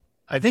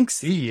I think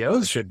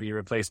CEOs should be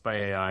replaced by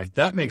AI.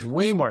 That makes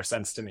way more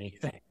sense to me.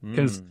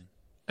 Because,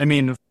 I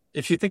mean,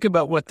 if you think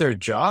about what their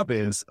job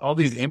is, all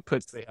these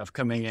inputs they have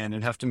coming in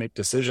and have to make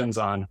decisions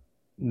on,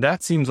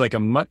 that seems like a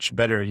much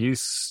better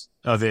use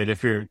of it.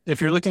 If you're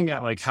looking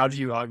at like, how do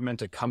you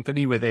augment a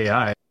company with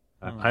AI?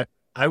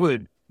 I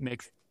would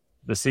make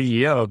the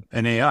CEO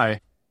an AI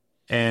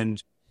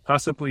and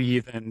possibly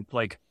even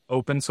like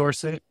open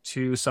source it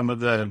to some of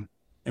the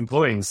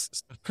employees.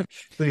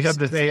 So you have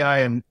this AI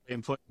and the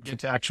employees get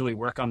to actually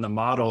work on the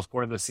model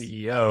for the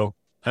CEO.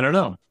 I don't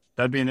know.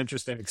 That'd be an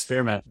interesting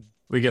experiment.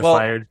 We get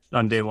fired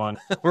on day one.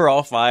 We're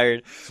all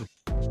fired.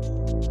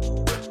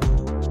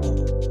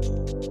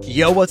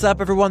 Yo, what's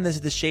up, everyone? This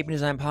is the Shape and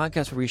Design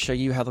Podcast, where we show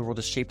you how the world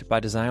is shaped by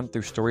design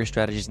through story,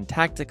 strategies, and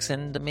tactics,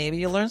 and maybe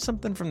you learn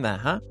something from that,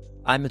 huh?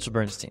 I'm Mitchell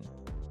Bernstein.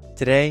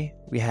 Today,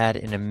 we had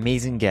an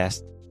amazing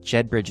guest,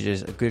 Jed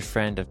Bridges, a good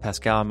friend of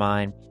Pascal and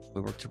mine.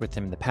 We worked with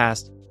him in the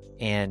past,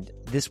 and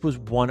this was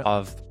one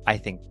of, I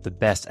think, the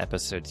best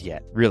episodes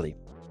yet, really.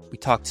 We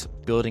talked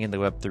building in the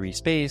Web3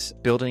 space,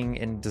 building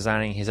and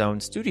designing his own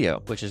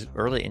studio, which is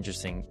a really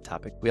interesting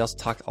topic. We also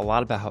talked a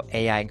lot about how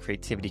AI and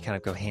creativity kind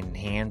of go hand in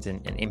hand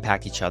and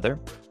impact each other.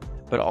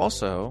 But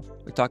also,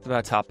 we talked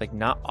about a topic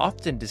not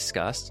often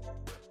discussed,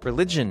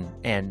 religion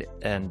and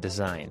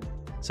design.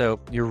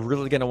 So you're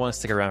really going to want to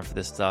stick around for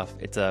this stuff.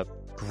 It's a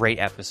great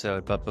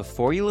episode. But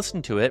before you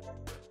listen to it,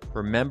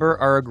 remember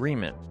our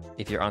agreement.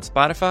 If you're on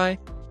Spotify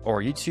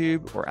or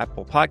YouTube or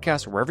Apple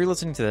Podcasts or wherever you're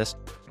listening to this,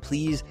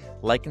 please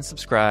like and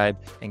subscribe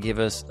and give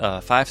us a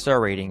 5-star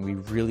rating. We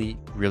really,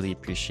 really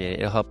appreciate it.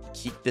 It'll help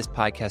keep this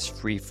podcast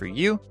free for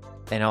you.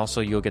 And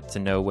also you'll get to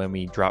know when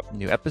we drop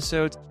new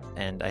episodes.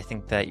 And I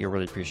think that you'll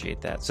really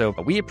appreciate that. So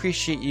we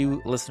appreciate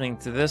you listening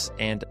to this.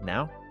 And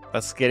now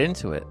let's get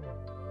into it.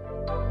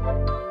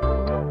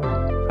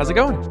 How's it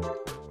going?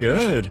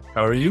 Good.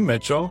 How are you,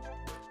 Mitchell?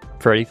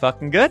 Pretty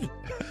fucking good.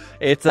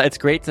 It's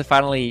great to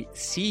finally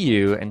see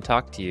you and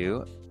talk to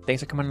you.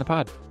 Thanks for coming on the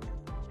pod.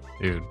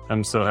 Dude,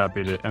 I'm so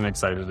happy and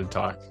excited to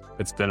talk.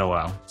 It's been a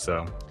while,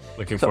 so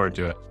looking forward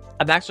to it.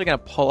 I'm actually going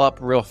to pull up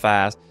real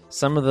fast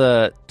some of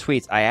the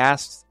tweets. I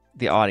asked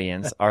the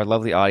audience, our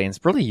lovely audience,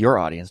 really your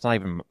audience, not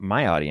even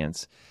my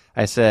audience.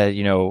 I said,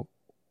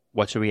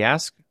 what should we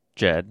ask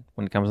Jed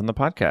when it comes on the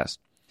podcast?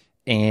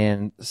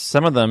 And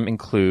some of them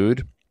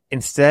include,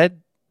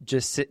 instead,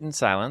 just sit in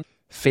silence,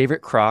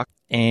 favorite Croc,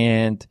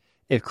 and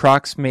if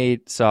Crocs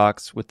made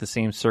socks with the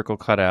same circle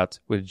cutouts,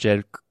 would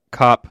Jed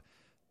cop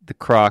the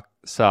Croc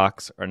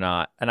socks or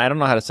not? And I don't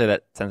know how to say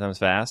that 10 times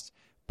fast,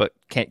 but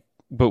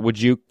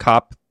would you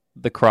cop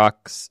the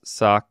Crocs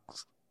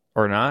socks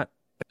or not?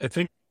 I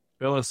think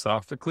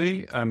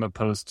philosophically, I'm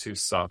opposed to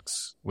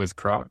socks with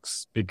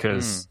Crocs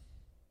because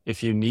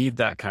if you need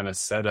that kind of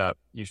setup,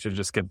 you should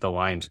just get the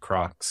lined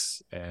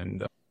Crocs,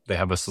 and they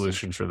have a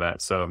solution for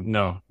that. So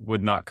no,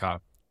 would not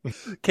cop.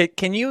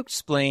 Can you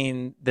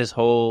explain this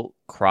whole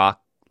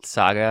Croc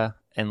saga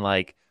and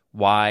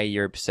why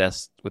you're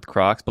obsessed with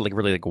Crocs, but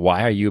really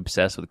why are you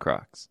obsessed with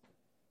Crocs?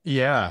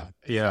 Yeah.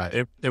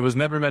 It was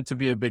never meant to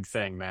be a big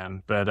thing,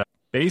 man. But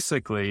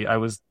basically, I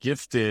was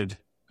gifted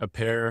a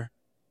pair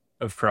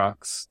of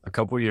Crocs a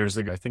couple years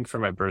ago, I think for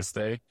my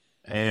birthday.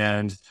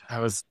 And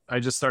I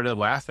just started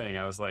laughing.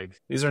 I was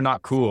like, these are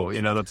not cool.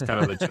 That's kind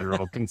of the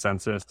general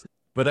consensus.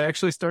 But I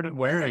actually started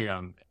wearing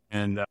them.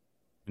 And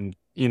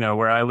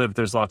where I live,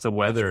 there's lots of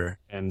weather.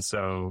 And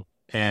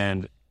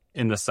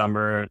in the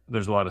summer,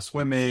 there's a lot of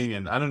swimming,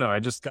 and I don't know.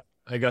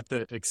 I got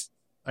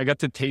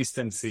to taste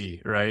and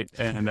see, right?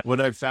 And what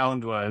I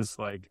found was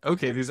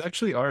okay, these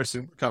actually are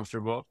super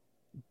comfortable.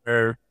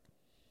 They're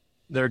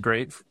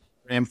great for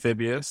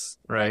amphibious,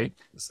 right?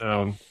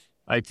 So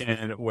I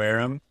can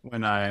wear them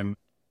when I'm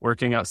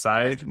working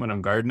outside, when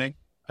I'm gardening.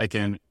 I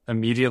can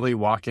immediately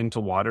walk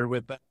into water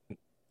with them.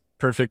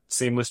 Perfect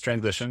seamless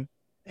transition.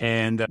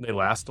 And they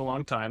last a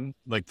long time.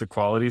 The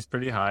quality is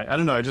pretty high. I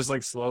don't know. I just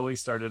slowly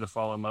started to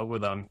fall in love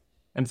with them.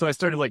 And so I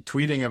started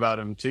tweeting about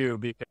them too,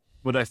 because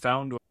what I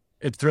found,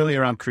 it's really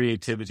around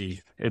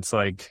creativity. It's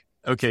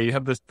okay, you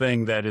have this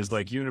thing that is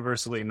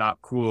universally not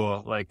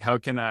cool. How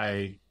can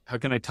I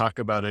talk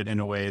about it in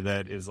a way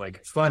that is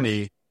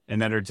funny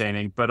and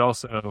entertaining, but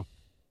also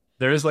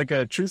there is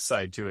a truth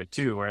side to it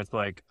too, where it's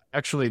I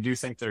actually do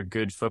think they're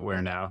good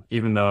footwear now,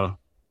 even though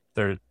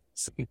they're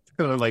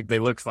they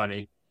look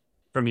funny.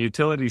 From a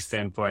utility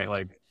standpoint,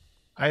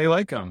 I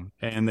like them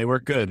and they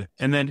work good.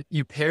 And then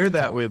you pair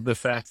that with the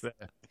fact that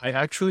I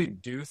actually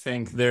do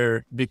think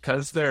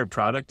because their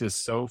product is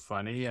so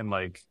funny and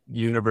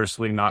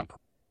universally not,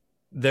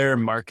 their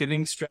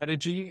marketing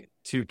strategy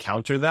to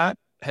counter that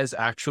has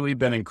actually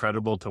been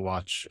incredible to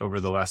watch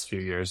over the last few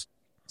years.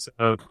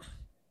 So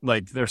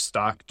their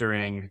stock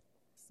during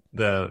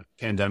the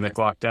pandemic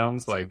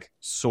lockdowns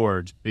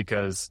soared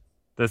because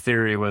the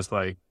theory was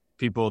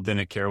people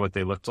didn't care what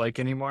they looked like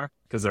anymore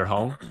because they're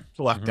home,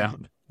 locked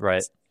down.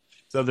 Right.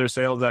 So their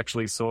sales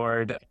actually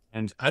soared.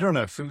 And I don't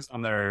know who's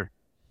on their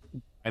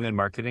and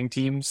marketing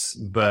teams,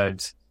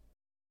 but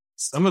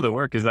some of the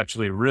work is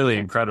actually really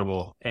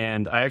incredible.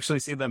 And I actually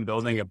see them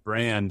building a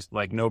brand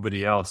like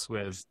nobody else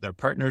with their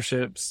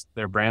partnerships,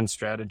 their brand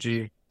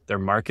strategy, their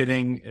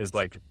marketing is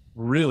like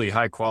really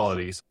high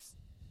quality.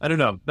 I don't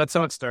know. That's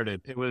how it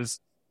started. It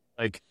was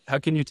like, how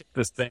can you take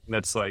this thing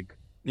that's like,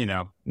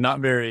 not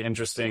very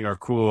interesting or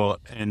cool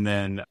and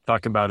then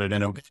talk about it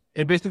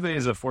it basically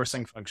is a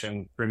forcing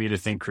function for me to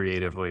think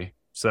creatively.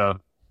 So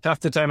half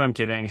the time I'm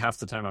kidding, half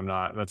the time I'm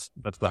not. That's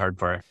the hard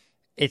part.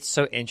 It's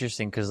so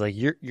interesting because like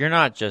you're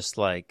not just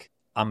like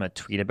I'm gonna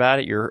tweet about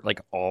it. You're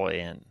like all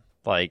in.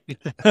 Like,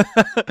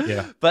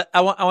 Yeah. but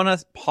I want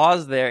to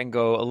pause there and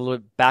go a little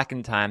bit back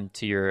in time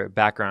to your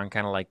background,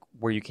 kind of like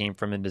where you came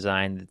from in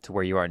design to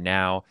where you are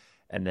now,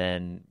 and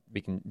then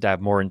we can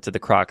dive more into the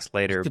Crocs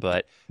later.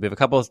 But we have a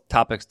couple of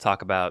topics to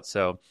talk about.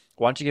 So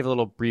why don't you give a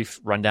little brief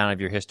rundown of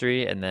your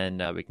history, and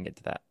then we can get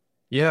to that.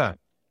 Yeah.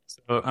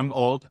 So I'm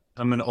old.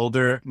 I'm an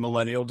older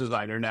millennial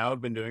designer now.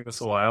 I've been doing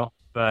this a while,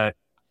 but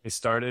I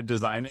started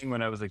designing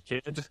when I was a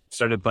kid,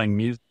 started playing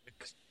music,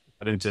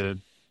 got into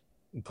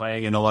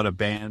playing in a lot of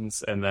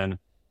bands. And then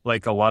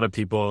like a lot of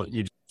people,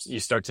 you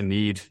start to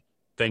need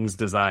things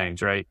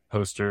designed, right?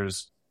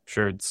 Posters,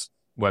 shirts,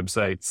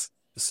 websites.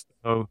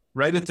 So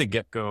right at the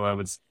get-go, I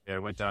would say I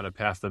went down a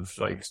path of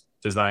like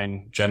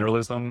design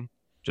generalism,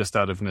 just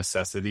out of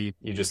necessity.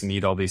 You just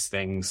need all these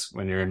things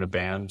when you're in a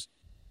band.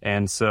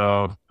 And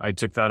so I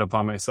took that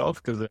upon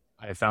myself because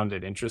I found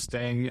it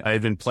interesting. I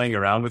had been playing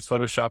around with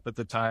Photoshop at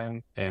the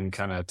time and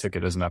kind of took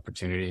it as an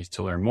opportunity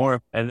to learn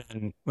more. And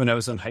then when I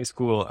was in high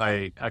school,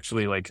 I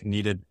actually like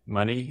needed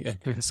money.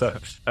 So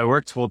I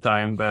worked full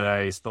time, but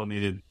I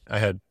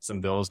had some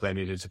bills that I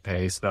needed to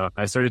pay. So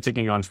I started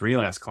taking on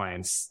freelance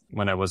clients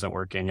when I wasn't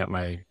working at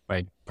my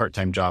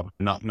part-time job,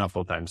 not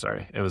full time.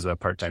 Sorry. It was a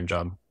part-time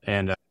job.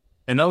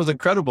 And that was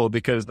incredible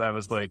because I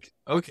was like,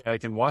 okay, I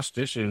can wash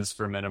dishes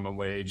for minimum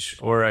wage,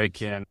 or I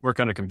can work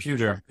on a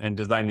computer and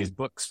design these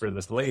books for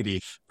this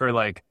lady for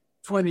like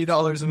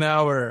 $20 an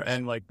hour.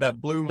 And like that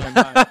blew my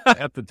mind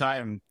at the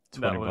time.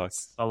 That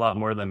was $20. a lot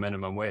more than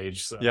minimum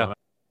wage. So Yeah.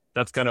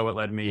 that's kind of what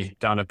led me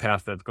down a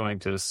path of going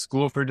to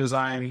school for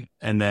design.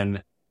 And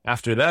then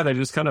after that, I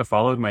just kind of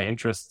followed my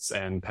interests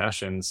and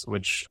passions,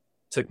 which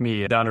took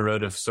me down a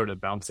road of sort of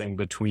bouncing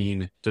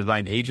between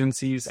design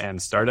agencies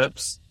and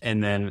startups.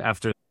 And then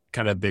after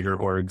kind of bigger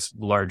orgs,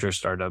 larger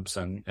startups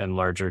and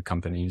larger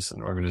companies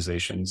and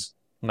organizations.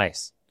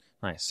 Nice.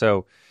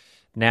 So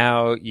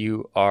now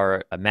you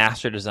are a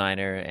master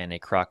designer and a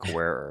Croc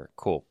wearer.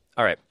 Cool.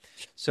 All right.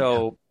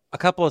 So a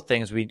couple of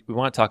things we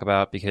want to talk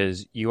about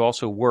because you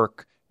also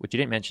work, which you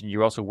didn't mention,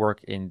 you also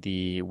work in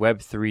the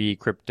Web3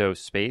 crypto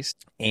space,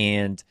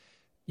 and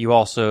you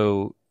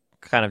also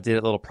kind of did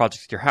a little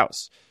project at your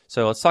house.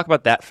 So let's talk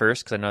about that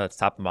first because I know that's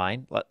top of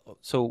mind.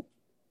 So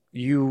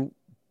you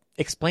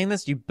explain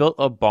this. You built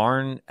a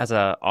barn as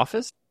an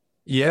office?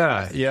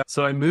 Yeah.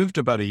 So I moved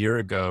about a year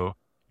ago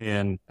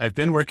and I've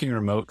been working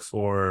remote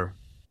for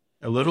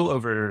a little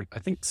over, I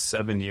think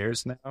 7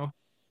 years now.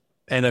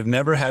 And I've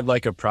never had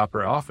like a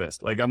proper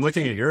office. Like I'm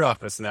looking at your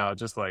office now,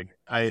 just like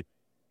I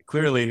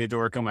clearly need to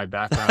work on my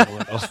background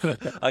a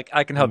little.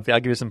 I can help you. I'll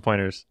give you some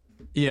pointers.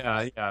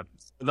 Yeah.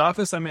 The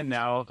office I'm in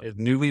now is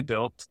newly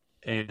built.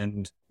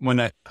 And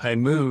when I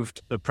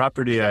moved, the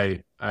property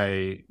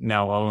I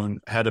now own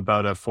had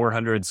about a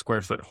 400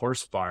 square foot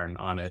horse barn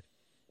on it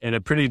in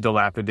a pretty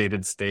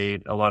dilapidated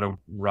state, a lot of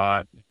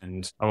rot,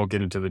 and I won't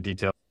get into the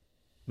detail,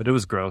 but it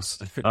was gross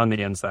on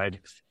the inside.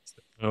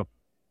 So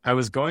I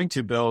was going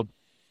to build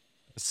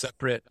a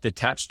separate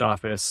detached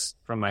office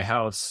from my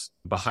house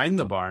behind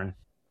the barn,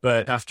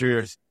 but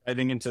after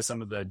getting into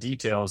some of the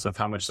details of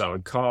how much that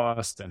would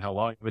cost and how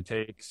long it would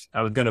take,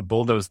 I was going to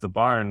bulldoze the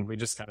barn. We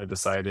just kind of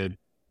decided,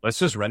 let's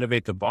just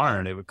renovate the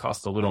barn. It would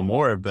cost a little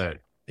more, but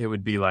it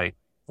would be like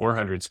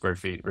 400 square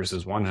feet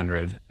versus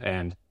 100.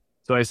 And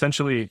so I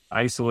essentially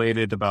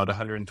isolated about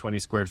 120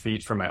 square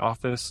feet from my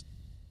office.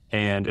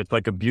 And it's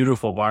like a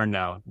beautiful barn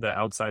now. The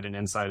outside and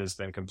inside has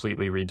been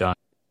completely redone.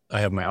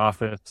 I have my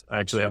office. I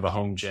actually have a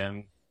home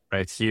gym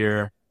right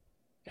here.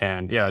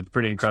 And yeah, it's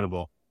pretty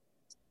incredible.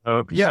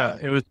 So yeah,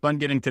 it was fun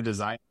getting to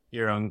design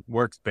your own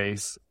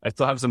workspace. I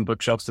still have some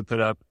bookshelves to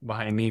put up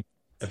behind me,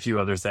 a few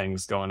other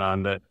things going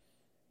on that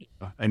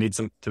I need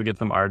to get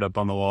some art up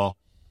on the wall.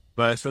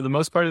 But for the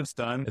most part, it's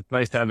done. It's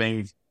nice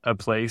having a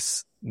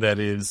place that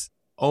is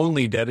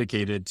only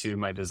dedicated to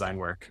my design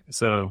work.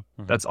 So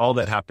that's all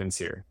that happens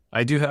here.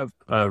 I do have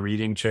a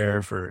reading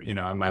chair for, in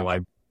my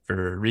life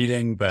for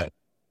reading, but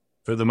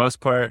for the most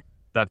part,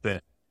 that's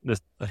it.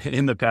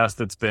 In the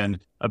past, it's been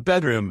a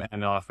bedroom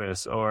and an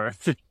office, or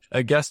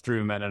a guest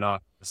room and an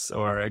office,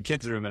 or a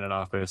kid's room and an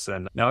office.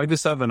 And now I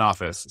just have an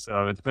office.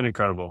 So it's been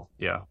incredible.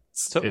 Yeah.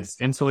 It's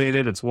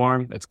insulated, it's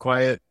warm, it's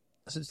quiet.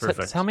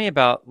 Perfect. Tell me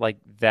about like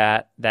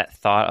that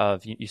thought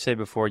of, you said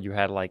before you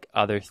had like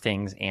other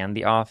things and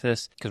the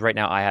office, because right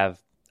now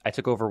I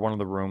took over one of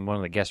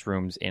the guest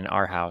rooms in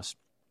our house,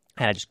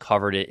 and I just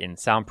covered it in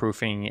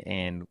soundproofing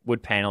and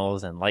wood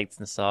panels and lights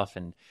and stuff,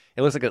 and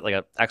it looks like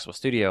an actual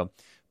studio.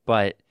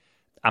 But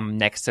I'm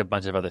next to a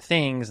bunch of other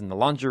things, and the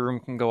laundry room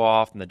can go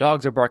off, and the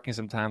dogs are barking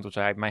sometimes, which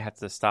I might have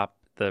to stop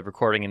the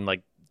recording and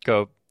like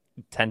go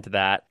tend to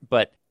that.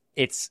 But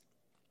it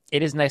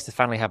is nice to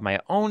finally have my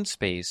own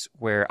space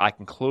where I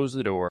can close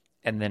the door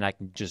and then I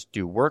can just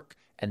do work.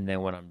 And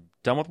then when I'm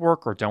done with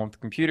work or done with the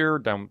computer, or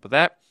done with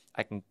that,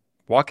 I can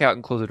walk out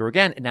and close the door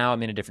again. And now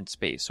I'm in a different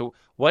space. So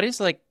what is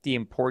like the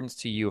importance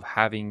to you of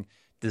having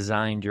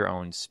designed your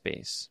own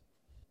space?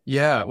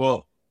 Yeah,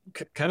 well,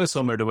 kind of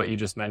similar to what you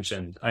just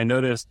mentioned. I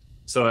noticed,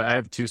 so I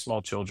have two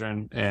small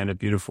children and a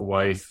beautiful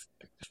wife.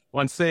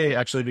 Once they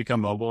actually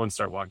become mobile and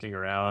start walking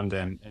around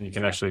and you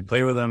can actually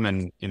play with them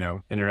and,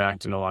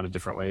 interact in a lot of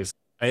different ways.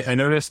 I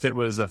noticed it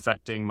was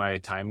affecting my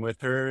time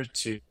with her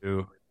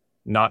to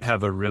not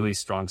have a really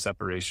strong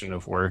separation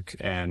of work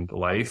and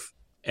life.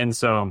 And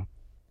so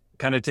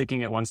kind of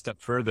taking it one step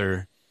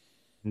further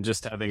and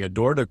just having a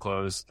door to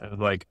close, I was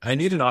like, I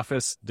need an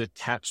office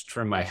detached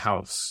from my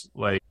house.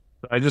 Like,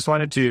 I just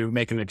wanted to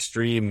make an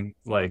extreme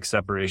like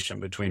separation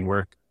between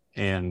work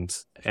and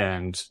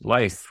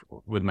life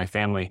with my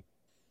family.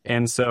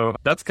 And so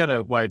that's kind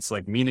of why it's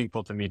like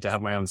meaningful to me to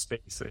have my own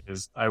space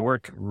is I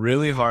work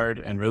really hard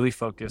and really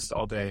focused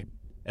all day.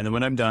 And then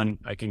when I'm done,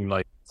 I can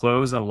like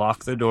close and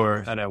lock the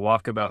door and I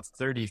walk about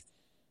 30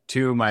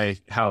 to my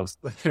house,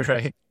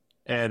 right?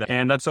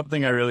 And that's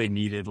something I really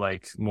needed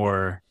like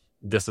more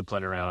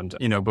discipline around.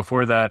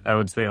 Before that, I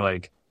would say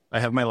like I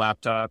have my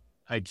laptop,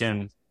 I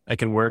can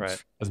work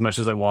Right. as much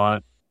as I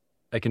want.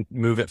 I can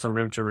move it from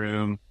room to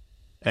room.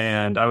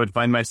 And I would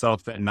find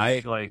myself at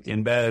night, like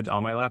in bed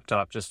on my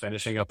laptop, just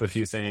finishing up a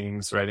few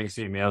things, writing a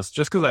few emails,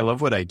 just because I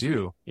love what I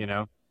do.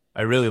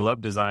 I really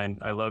love design.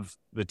 I love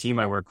the team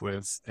I work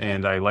with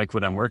and I like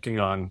what I'm working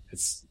on.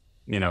 It's,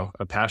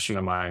 a passion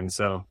of mine.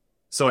 So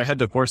I had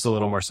to force a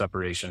little more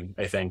separation,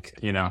 I think,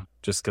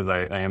 just because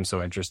I am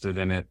so interested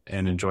in it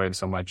and enjoy it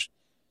so much.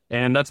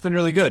 And that's been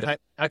really good.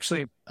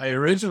 I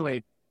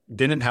originally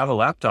didn't have a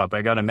laptop.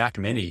 I got a Mac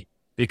Mini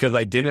because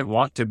I didn't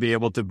want to be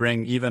able to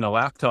bring even a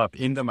laptop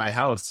into my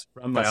house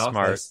from my That's office.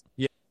 smart.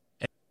 Yeah.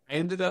 And I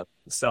ended up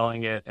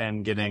selling it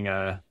and getting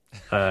a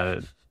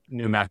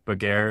new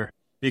MacBook Air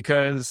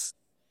because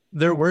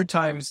I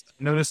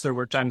noticed there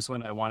were times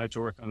when I wanted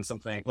to work on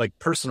something like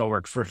personal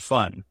work for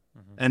fun.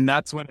 Mm-hmm. And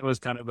that's when it was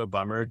kind of a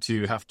bummer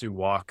to have to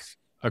walk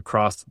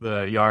across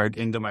the yard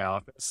into my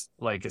office,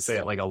 like say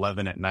at like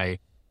 11 at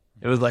night.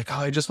 It was like, oh,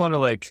 I just want to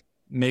like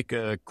make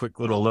a quick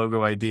little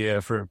logo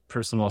idea for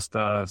personal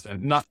stuff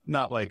and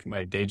not like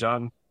my day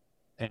job.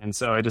 And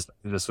so I just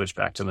had to switch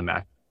back to the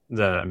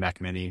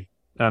Mac Mini.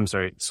 I'm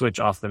sorry, switch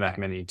off the Mac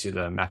Mini to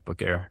the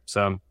MacBook Air.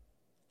 So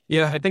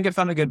yeah, I think I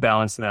found a good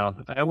balance now.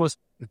 I don't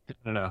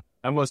know,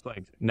 I almost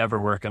like never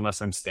work unless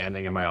I'm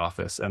standing in my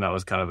office. And that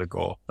was kind of the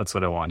goal. That's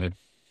what I wanted.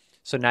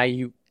 So now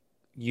you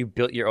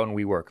built your own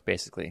WeWork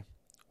basically,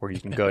 where you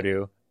can go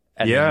to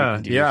and then you Yeah,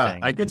 can do your yeah.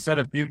 thing. I could set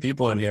a few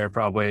people in here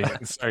probably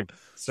and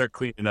start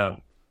cleaning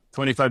up.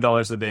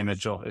 $25 a day,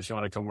 Mitchell, if you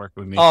want to come work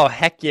with me. Oh,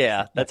 heck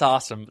yeah. That's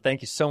awesome.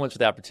 Thank you so much for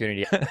the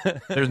opportunity.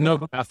 There's no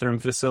bathroom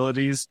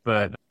facilities,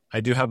 but I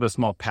do have a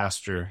small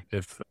pasture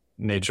if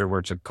nature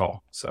were to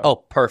call. So Oh,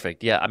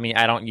 perfect. Yeah. I mean,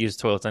 I don't use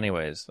toilets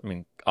anyways. I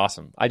mean,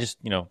 awesome. I just,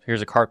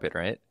 here's a carpet,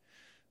 right?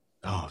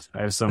 I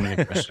have so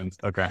many questions.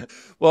 Okay.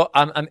 Well,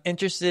 I'm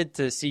interested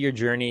to see your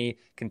journey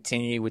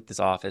continue with this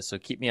office. So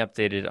keep me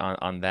updated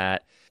on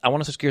that. I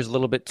want to switch gears a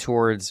little bit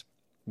towards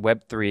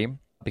Web3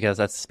 because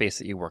that's the space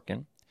that you work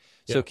in.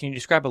 So Yeah. can you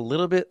describe a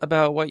little bit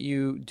about what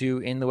you do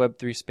in the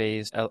Web3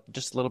 space,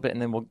 just a little bit,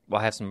 and then we'll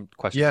have some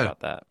questions Yeah. about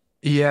that.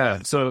 Yeah.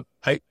 So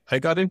I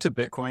got into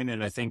Bitcoin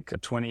in I think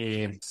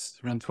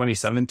around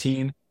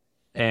 2017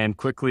 and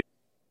quickly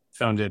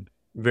found it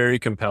very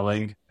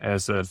compelling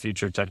as a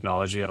future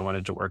technology I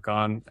wanted to work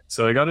on.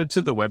 So I got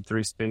into the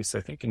Web3 space,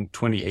 I think in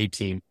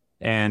 2018.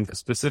 And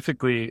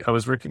specifically, I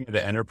was working at an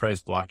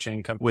enterprise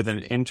blockchain company with an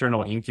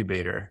internal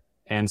incubator.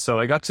 And so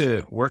I got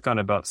to work on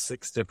about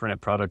 6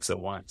 different products at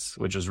once,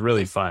 which was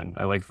really fun.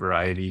 I like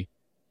variety.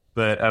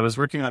 But I was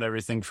working on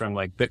everything from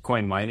like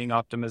Bitcoin mining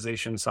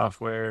optimization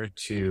software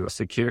to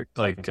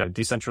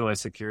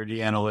decentralized security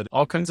analytics,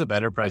 all kinds of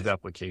enterprise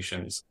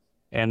applications.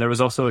 And there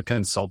was also a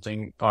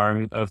consulting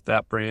arm of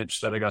that branch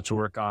that I got to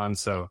work on.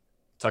 So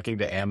talking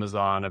to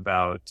Amazon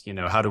about,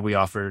 how do we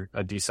offer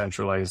a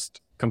decentralized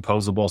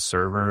composable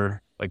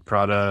server like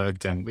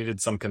product? And we did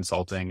some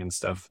consulting and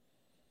stuff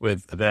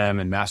with them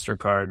and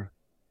MasterCard.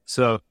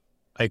 So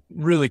I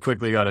really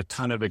quickly got a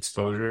ton of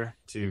exposure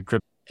to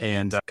crypto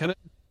and kind of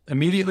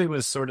immediately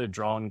was sort of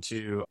drawn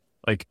to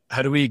like,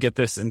 how do we get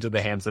this into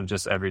the hands of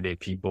just everyday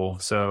people?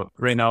 So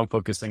right now I'm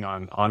focusing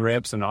on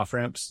ramps and off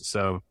ramps.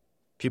 So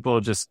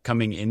people just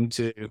coming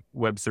into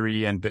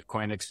Web3 and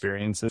Bitcoin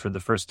experiences for the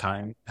first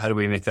time. How do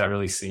we make that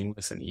really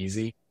seamless and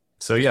easy?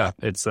 So yeah,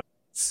 it's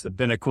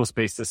been a cool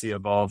space to see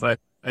evolve. I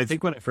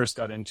think when I first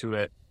got into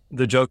it,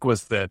 the joke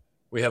was that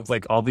we have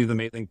like all these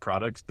amazing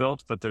products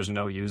built, but there's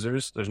no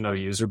users, there's no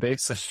user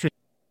base.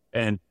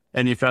 and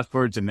you fast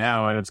forward to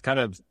now and it's kind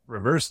of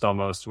reversed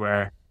almost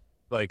where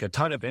like a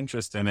ton of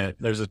interest in it.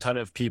 There's a ton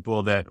of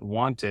people that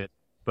want it,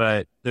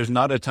 but there's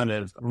not a ton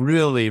of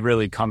really,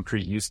 really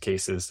concrete use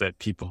cases that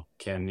people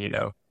can,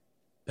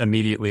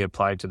 immediately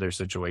apply to their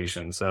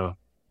situation. So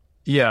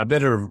yeah, a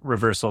bit of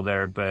reversal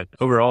there, but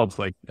overall it's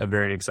like a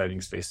very exciting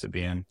space to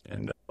be in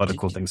and a lot of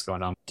cool things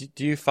going on.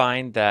 Do you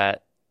find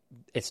that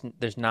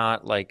there's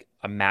not like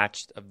a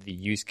match of the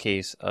use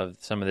case of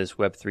some of this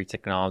Web3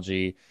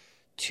 technology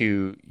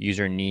to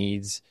user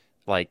needs?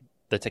 Like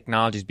the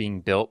technology is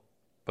being built,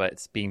 but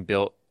it's being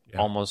built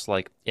almost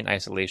like in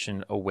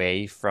isolation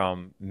away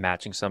from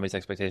matching somebody's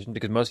expectations,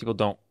 because most people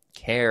don't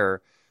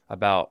care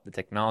about the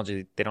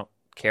technology. They don't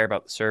care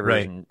about the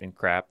servers and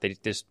crap. They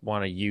just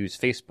want to use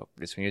Facebook.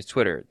 They just want to use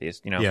Twitter. They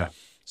just,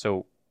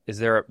 So is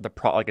there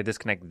like a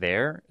disconnect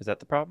there? Is that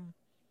the problem?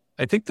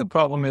 I think the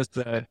problem is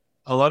that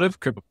a lot of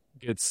crypto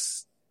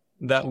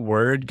that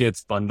word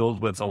gets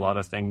bundled with a lot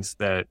of things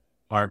that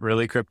aren't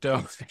really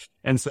crypto.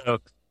 And so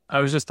I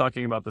was just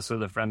talking about this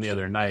with a friend the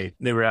other night.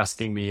 They were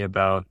asking me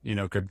about,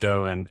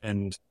 crypto,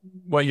 and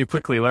what you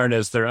quickly learn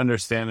is their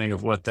understanding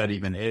of what that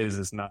even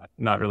is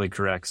not really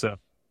correct. So,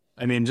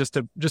 I mean, just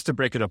to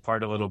break it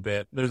apart a little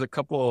bit, there's a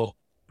couple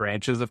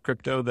branches of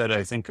crypto that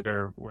I think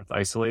are worth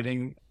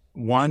isolating.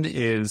 One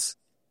is,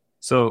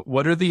 so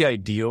what are the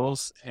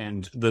ideals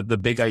and the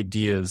big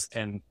ideas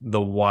and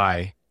the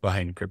why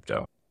behind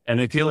crypto? And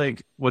I feel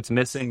like what's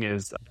missing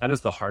is that is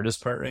the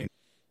hardest part, right?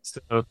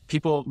 So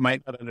people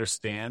might not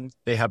understand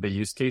they have a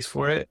use case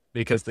for it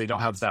because they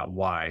don't have that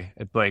why.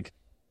 It's like,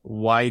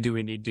 why do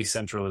we need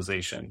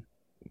decentralization?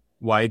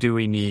 Why do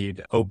we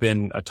need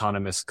open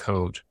autonomous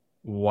code?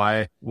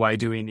 Why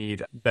do we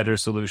need better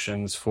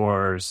solutions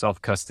for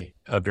self-custody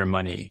of your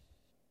money?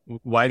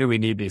 Why do we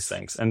need these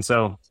things? And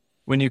so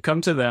when you come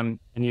to them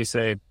and you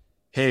say,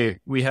 hey,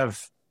 we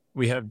have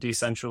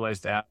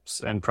decentralized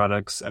apps and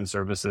products and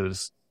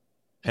services,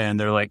 and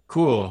they're like,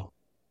 cool.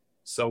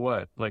 So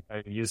what? Like,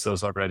 I use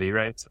those already,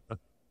 right? So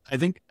I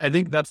think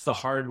that's the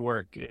hard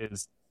work.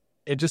 Is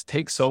it just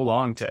takes so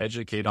long to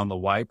educate on the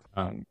why.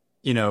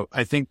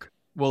 I think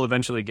we'll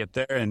eventually get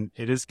there, and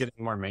it is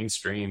getting more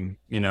mainstream,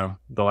 the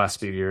last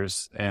few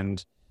years.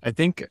 And I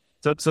think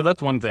so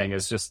that's one thing,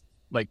 is just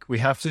like, we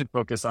have to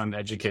focus on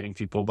educating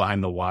people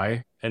behind the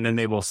why, and then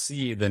they will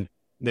see the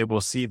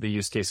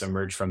use case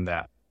emerge from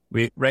that.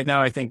 Right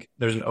now, I think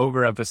there's an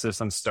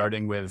overemphasis on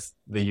starting with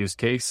the use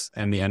case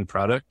and the end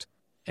product.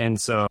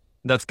 And so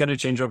that's going to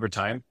change over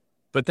time.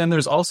 But then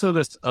there's also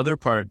this other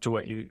part to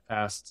what you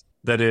asked,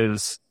 that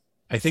is,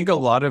 I think a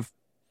lot of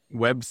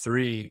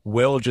Web3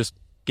 will just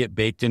get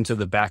baked into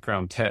the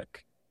background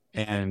tech,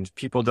 and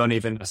people don't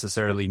even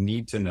necessarily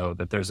need to know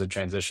that there's a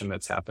transition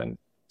that's happened.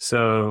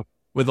 So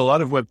with a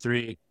lot of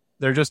Web3,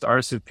 there just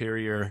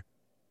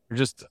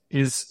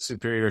is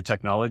superior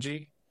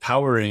technology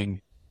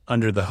powering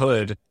under the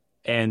hood.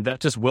 And that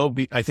just will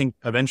be, I think,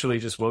 eventually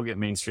just will get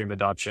mainstream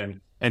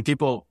adoption. And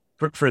people,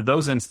 for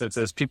those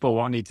instances, people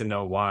won't need to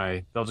know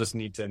why. They'll just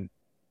need to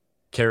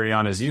carry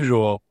on as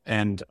usual.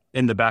 And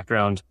in the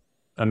background,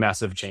 a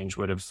massive change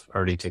would have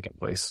already taken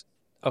place.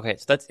 Okay,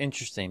 so that's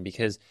interesting,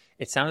 because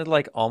it sounded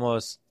like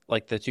almost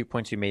like the 2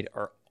 points you made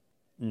are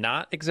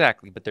not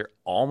exactly, but they're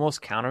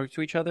almost counter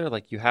to each other.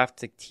 Like, you have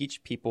to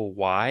teach people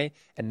why,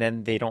 and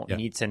then they don't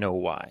need to know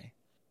why.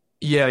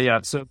 Yeah.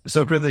 So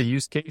for the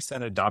use case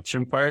and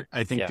adoption part,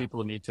 I think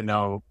people need to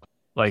know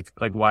like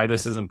why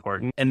this is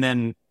important. And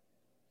then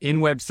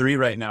in Web3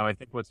 right now, I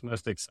think what's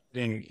most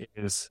exciting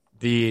is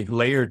the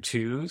layer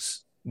 2s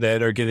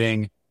that are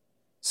getting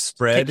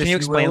spread. Can you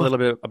explain a little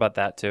bit about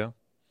that too?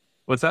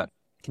 What's that?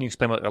 Can you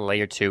explain what a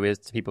layer 2 is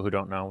to people who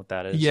don't know what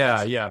that is?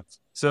 Yeah.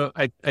 So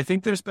I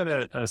think there's been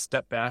a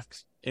step back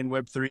in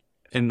Web3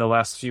 in the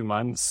last few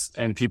months,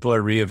 and people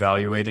are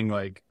reevaluating,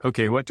 like,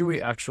 okay, what do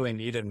we actually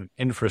need at an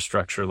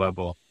infrastructure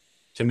level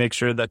to make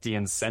sure that the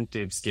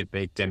incentives get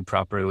baked in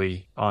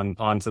properly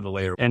onto the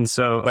layer? And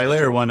so by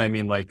layer 1, I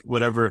mean like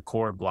whatever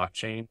core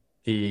blockchain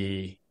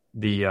the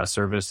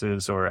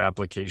services or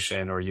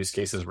application or use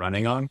case is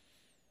running on.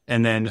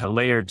 And then a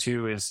layer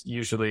 2 is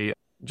usually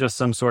just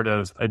some sort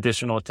of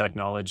additional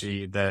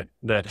technology that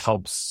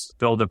helps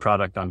build a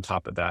product on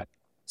top of that.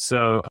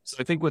 So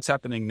I think what's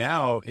happening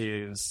now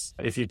is,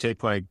 if you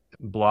take like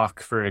Block,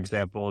 for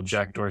example,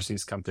 Jack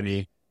Dorsey's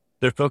company,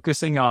 they're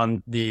focusing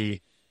on the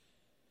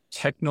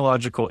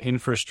technological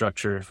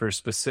infrastructure for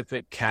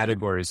specific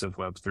categories of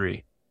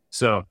Web3.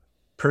 So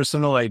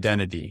personal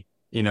identity,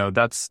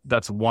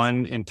 that's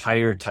one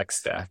entire tech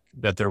stack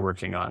that they're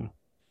working on.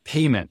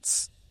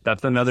 Payments,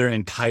 that's another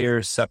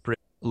entire separate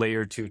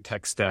layer 2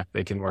 tech stack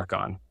they can work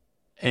on.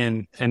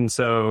 And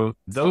so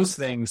those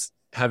things,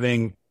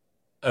 having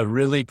a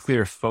really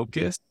clear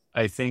focus,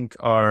 I think,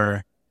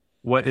 are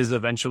what is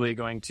eventually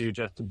going to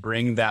just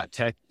bring that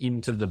tech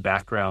into the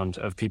background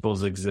of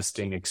people's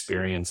existing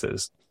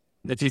experiences.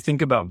 If you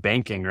think about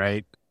banking,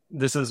 right,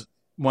 this is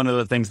one of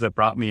the things that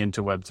brought me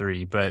into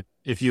Web3. But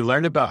if you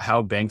learn about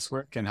how banks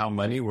work and how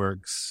money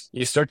works,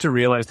 you start to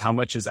realize how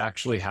much is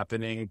actually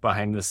happening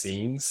behind the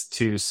scenes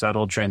to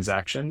settle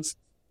transactions.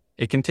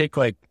 It can take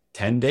like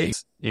 10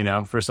 days, you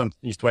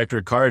swipe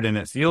your card and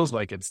it feels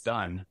like it's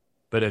done,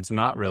 but it's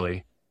not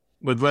really.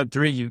 with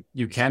Web3,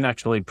 you can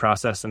actually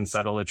process and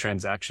settle a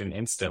transaction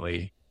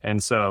instantly.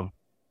 And so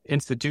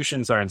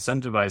institutions are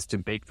incentivized to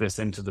bake this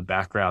into the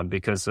background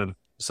because of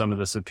some of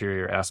the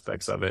superior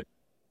aspects of it.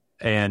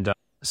 And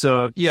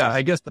so, yeah,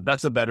 I guess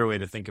that's a better way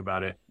to think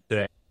about it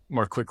to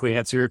more quickly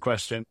answer your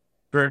question.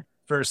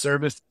 For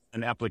service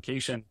and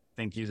application,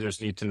 I think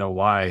users need to know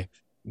why.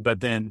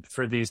 But then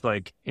for these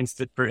like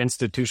for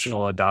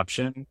institutional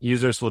adoption,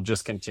 users will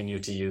just continue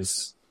to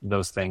use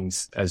those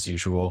things as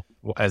usual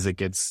as it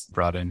gets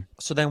brought in.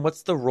 So then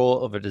what's the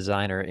role of a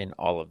designer in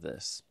all of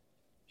this?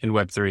 In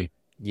Web3.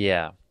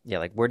 Yeah. Yeah.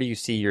 Like, where do you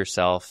see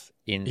yourself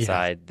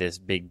inside this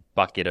big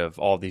bucket of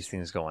all these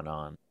things going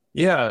on?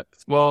 Yeah.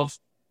 Well,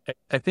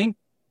 I think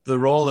the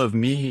role of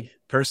me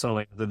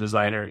personally, the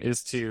designer,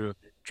 is to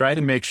try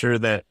to make sure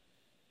that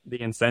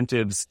the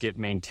incentives get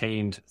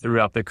maintained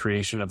throughout the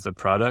creation of the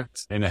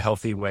product in a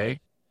healthy way,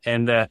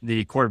 and that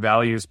the core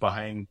values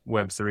behind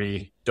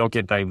Web3 don't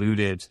get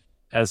diluted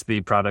as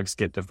the products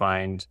get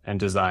defined and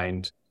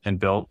designed and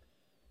built.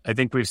 I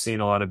think we've seen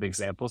a lot of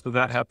examples of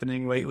that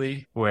happening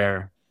lately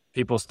where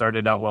people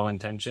started out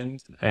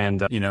well-intentioned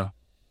and,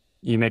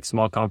 you make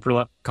small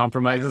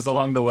compromises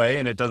along the way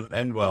and it doesn't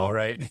end well,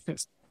 right?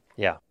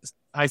 Yeah.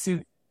 I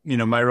see,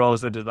 my role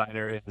as a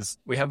designer is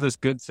we have this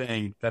good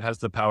thing that has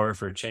the power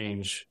for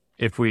change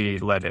if we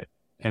let it.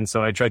 And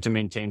so I try to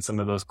maintain some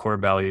of those core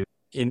values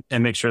and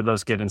make sure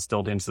those get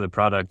instilled into the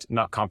product,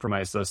 not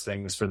compromise those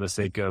things for the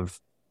sake of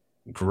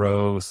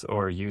growth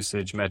or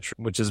usage metric,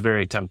 which is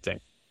very tempting.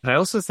 I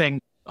also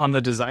think on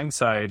the design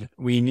side,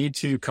 we need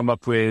to come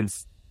up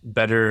with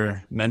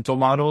better mental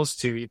models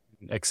to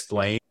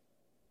explain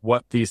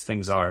what these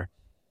things are.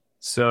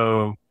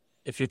 So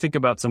if you think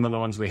about some of the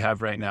ones we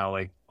have right now,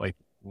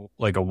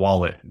 like a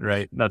wallet,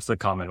 right? That's the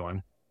common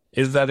one.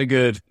 Is that a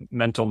good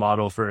mental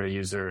model for a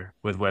user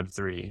with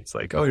Web3? It's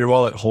like, oh, your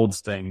wallet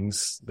holds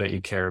things that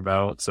you care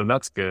about. So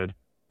that's good.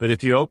 But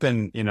if you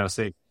open,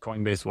 say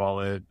Coinbase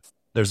wallet,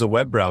 there's a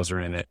web browser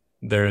in it.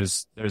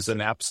 There's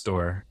an app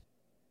store.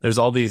 There's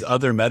all these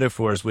other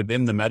metaphors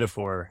within the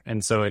metaphor.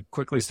 And so it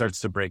quickly starts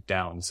to break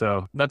down.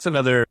 So that's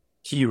another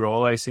key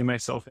role I see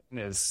myself in,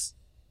 is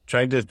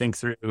trying to think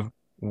through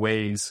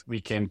ways we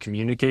can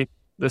communicate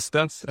this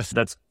stuff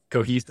that's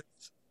cohesive,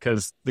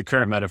 because the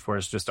current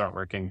metaphors just aren't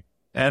working.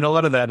 And a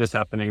lot of that is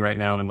happening right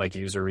now in like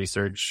user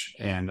research.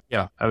 And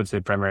yeah, I would say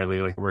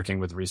primarily like working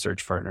with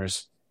research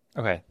partners.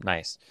 Okay,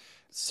 nice.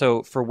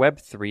 So for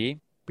Web3,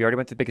 we already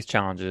went through the biggest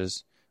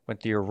challenges,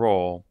 went through your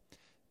role.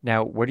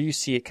 Now, where do you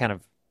see it kind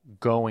of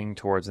going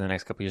towards in the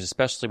next couple of years,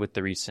 especially with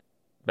the recent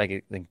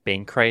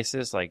bank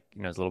crisis? Like,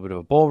 it's a little bit of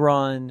a bull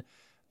run.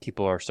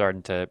 People are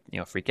starting to,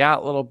 freak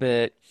out a little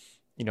bit.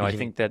 I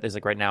think that there's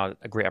like right now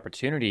a great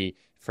opportunity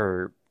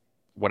for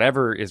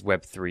whatever is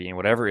Web3 and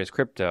whatever is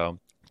crypto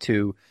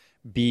to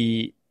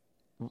be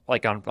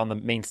like on the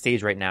main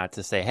stage right now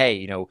to say,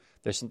 hey,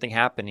 there's something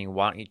happening.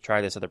 Why don't you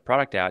try this other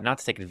product out? Not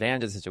to take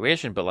advantage of the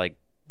situation, but like,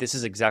 this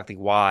is exactly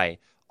why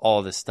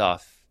all this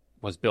stuff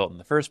was built in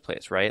the first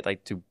place, right?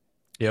 Like to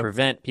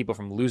prevent people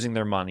from losing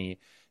their money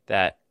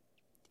that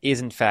is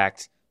in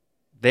fact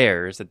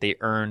theirs, that they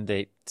earned,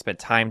 they spent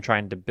time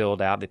trying to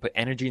build out, they put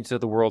energy into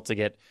the world to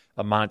get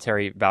a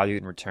monetary value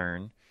in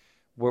return.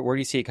 Where do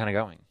you see it kind of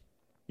going?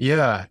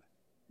 Yeah,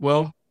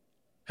 well,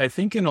 I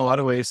think in a lot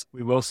of ways,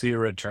 we will see a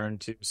return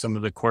to some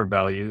of the core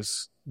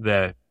values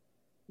that,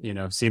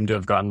 seem to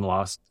have gotten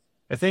lost.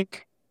 I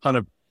think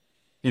on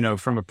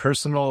from a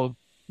personal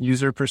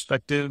user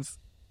perspective,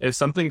 if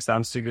something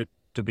sounds too good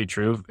to be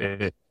true,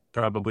 it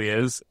probably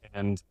is.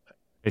 And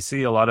I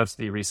see a lot of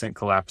the recent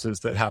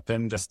collapses that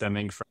happened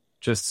stemming from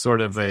just sort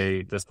of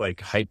this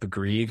like hype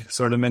greed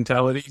sort of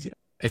mentality.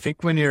 I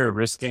think when you're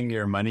risking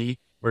your money,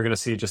 we're going to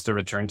see just a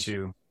return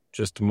to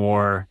just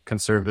more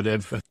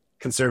conservative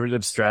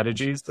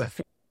strategies.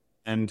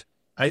 And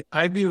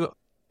I view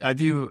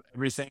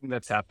everything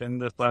that's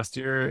happened this last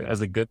year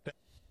as a good thing,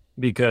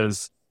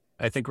 because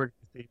I think we're going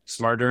to see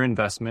smarter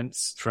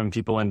investments from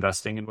people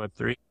investing in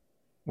Web3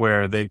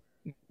 where they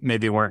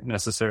maybe weren't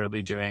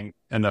necessarily doing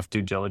enough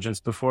due diligence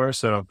before.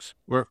 So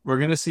we're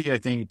going to see, I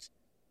think,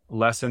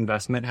 less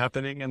investment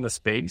happening in the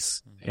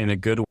space in a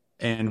good way.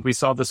 And we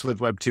saw this with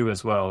Web2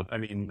 as well. I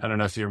mean, I don't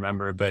know if you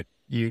remember, but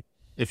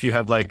if you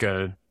had like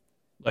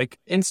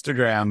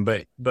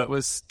Instagram, but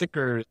with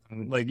stickers,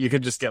 like you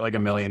could just get like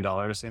 $1 million,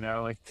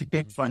 to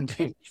get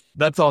funding.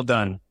 That's all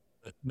done.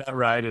 That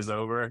ride is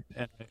over.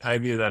 And I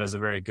view that as a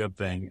very good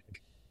thing.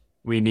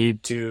 We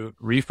need to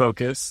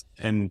refocus,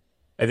 and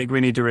I think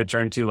we need to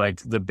return to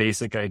like the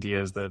basic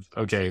ideas that,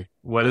 okay,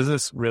 what does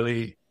this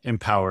really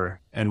empower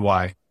and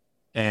why?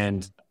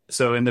 And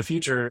so in the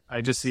future,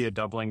 I just see a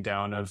doubling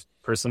down of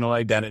personal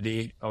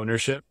identity,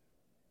 ownership,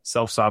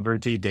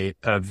 self-sovereignty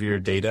of your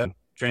data,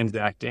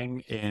 transacting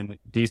in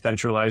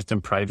decentralized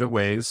and private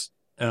ways,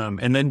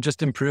 and then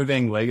just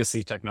improving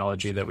legacy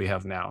technology that we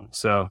have now.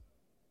 So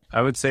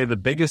I would say the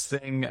biggest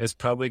thing is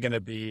probably going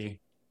to be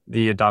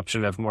the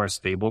adoption of more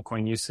stable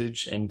coin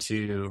usage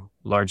into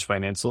large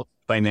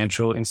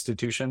financial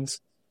institutions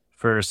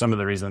for some of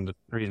the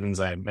reasons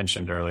I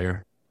mentioned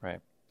earlier. Right.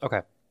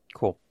 Okay,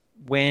 cool.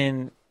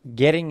 when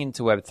getting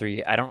into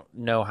Web3, I don't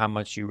know how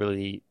much you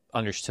really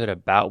understood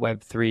about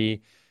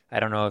Web3. I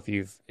don't know if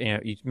you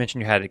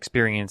mentioned you had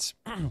experience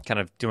kind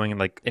of doing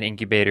like an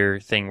incubator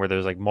thing where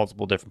there's like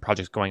multiple different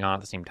projects going on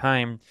at the same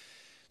time.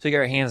 So you got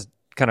your hands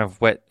kind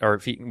of wet or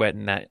feet wet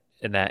in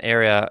that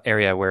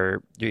area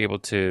where you're able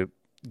to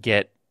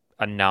get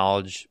a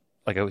knowledge,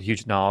 like a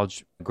huge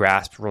knowledge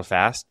grasp real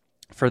fast.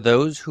 For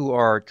those who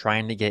are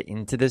trying to get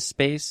into this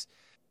space,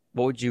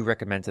 what would you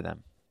recommend to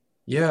them?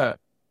 Yeah,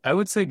 I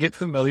would say get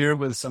familiar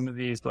with some of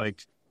these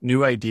like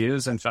new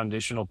ideas and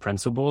foundational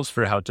principles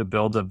for how to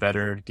build a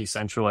better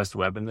decentralized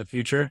web in the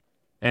future,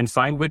 and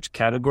find which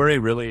category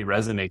really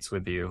resonates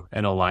with you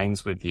and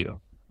aligns with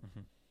you.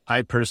 Mm-hmm.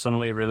 I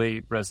personally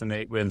really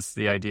resonate with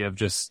the idea of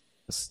just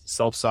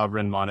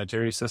self-sovereign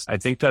monetary system. I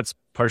think that's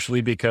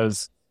partially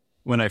because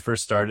when I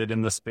first started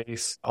in the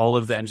space, all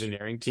of the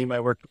engineering team I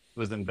worked with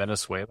was in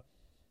Venezuela.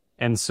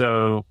 And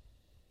so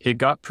it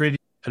got pretty,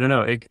 I don't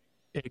know, it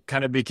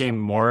kind of became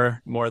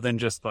more than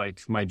just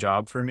like my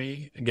job for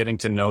me, getting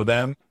to know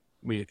them.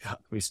 We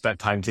spent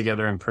time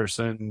together in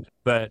person,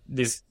 but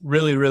these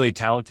really, really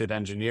talented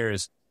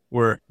engineers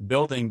were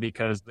building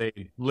because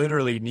they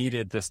literally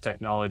needed this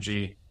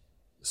technology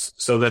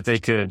so that they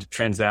could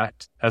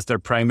transact as their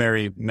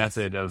primary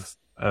method of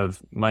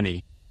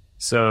money.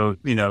 So,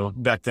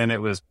 back then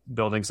it was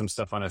building some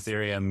stuff on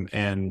Ethereum,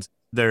 and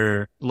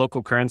their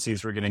local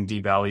currencies were getting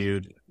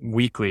devalued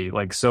weekly,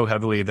 like so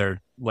heavily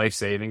their life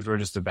savings were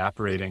just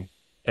evaporating.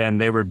 And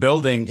they were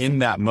building in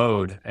that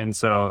mode. And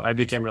so I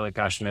became really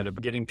passionate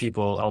about getting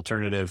people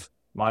alternative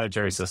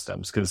monetary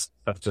systems because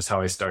that's just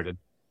how I started.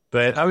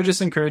 But I would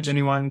just encourage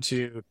anyone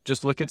to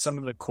just look at some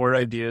of the core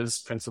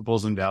ideas,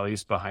 principles, and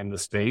values behind the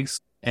space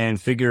and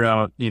figure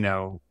out,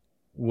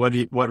 what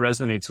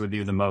resonates with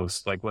you the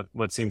most, like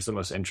what seems the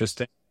most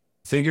interesting.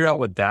 Figure out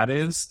what that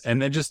is,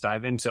 and then just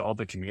dive into all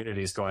the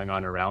communities going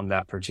on around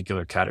that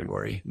particular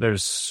category.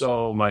 There's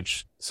so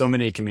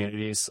many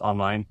communities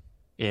online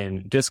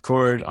in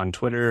Discord, on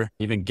Twitter,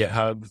 even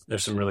GitHub.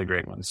 There's some really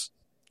great ones.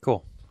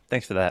 Cool.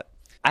 Thanks for that.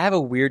 I have a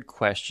weird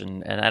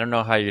question, and I don't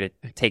know how you're going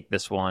to take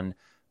this one.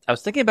 I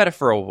was thinking about it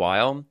for a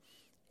while,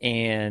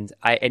 and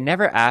I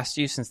never asked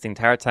you since the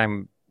entire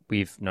time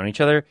we've known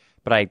each other,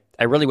 but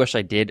I really wish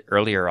I did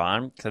earlier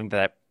on, because I think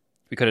that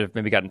we could have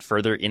maybe gotten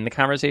further in the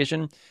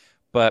conversation.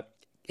 But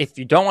if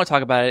you don't want to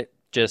talk about it,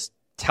 just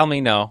tell me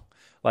no.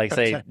 Like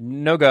say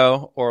no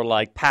go or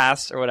like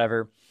pass or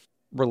whatever.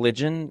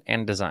 Religion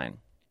and design.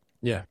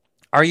 Yeah.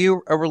 Are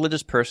you a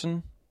religious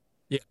person?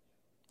 Yeah.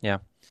 Yeah.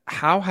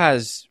 How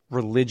has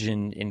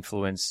religion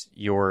influenced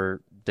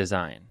your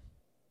design?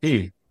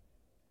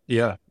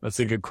 Yeah, that's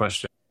a good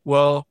question.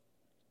 Well,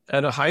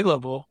 at a high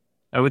level,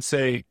 I would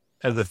say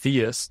as a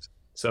theist,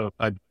 so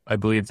I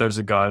believe there's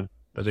a God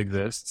that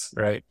exists,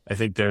 right? I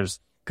think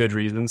there's good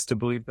reasons to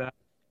believe that.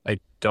 I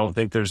don't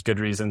think there's good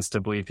reasons to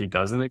believe he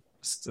doesn't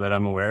exist that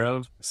I'm aware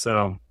of.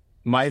 So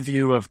my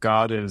view of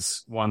God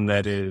is one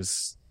that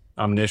is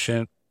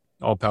omniscient,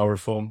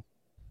 all-powerful,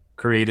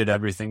 created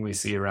everything we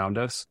see around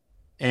us.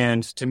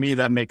 And to me,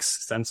 that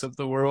makes sense of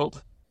the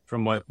world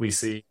from what we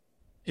see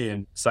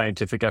in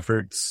scientific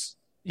efforts,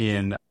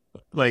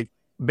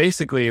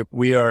 basically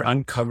we are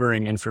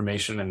uncovering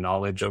information and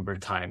knowledge over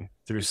time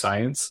through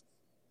science.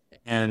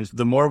 And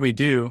the more we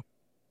do,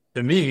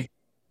 to me,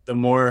 the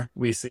more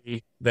we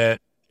see that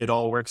it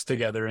all works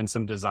together in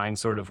some design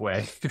sort of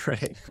way,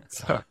 right?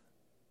 So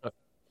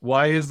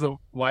why is the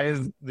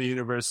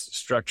universe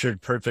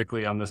structured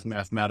perfectly on this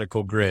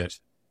mathematical grid?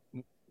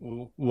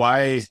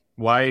 Why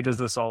does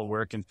this all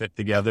work and fit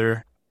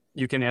together?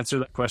 You can answer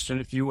that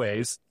question a few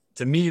ways.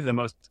 To me, the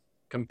most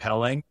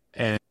compelling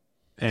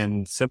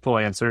and simple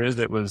answer is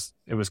it was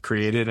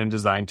created and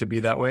designed to be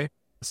that way.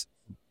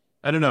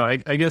 I don't know. I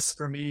guess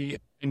for me,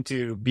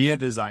 to be a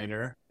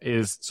designer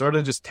is sort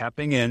of just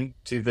tapping in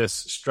to this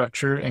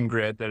structure and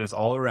grid that is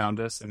all around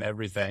us and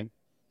everything,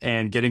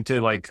 and getting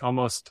to like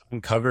almost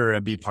uncover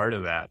and be part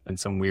of that in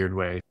some weird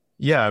way.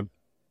 Yeah,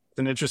 it's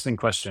an interesting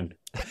question.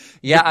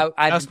 Yeah,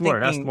 ask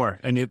more. I've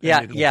been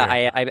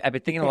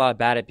thinking a lot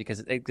about it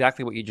because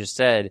exactly what you just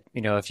said. I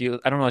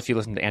don't know if you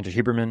listen to Andrew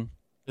Huberman.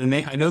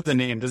 I know the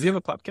name. Does he have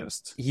a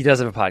podcast? He does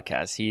have a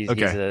podcast. He's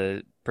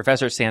a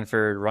professor at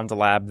Stanford, runs a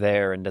lab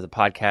there, and does a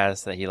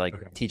podcast that he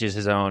teaches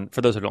his own.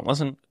 For those who don't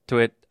listen to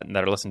it and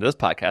that are listening to this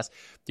podcast,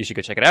 you should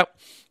go check it out.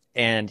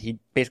 And he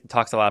basically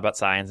talks a lot about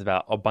science,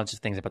 about a bunch of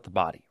things about the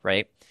body,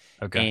 right?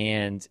 Okay.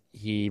 And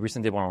he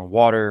recently did one on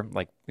water,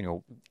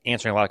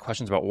 answering a lot of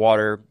questions about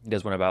water. He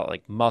does one about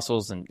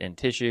muscles and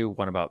tissue,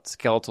 one about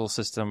skeletal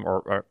system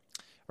or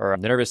the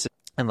nervous system.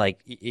 And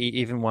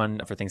even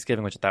one for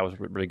Thanksgiving, which I thought was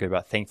really good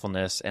about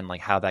thankfulness and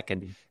how that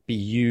can be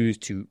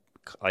used to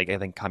I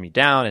think calm you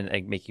down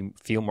and make you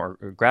feel more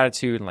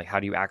gratitude and how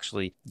do you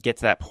actually get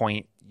to that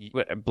point,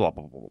 blah, blah,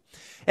 blah, blah.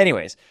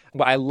 Anyways,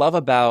 what I love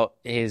about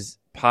his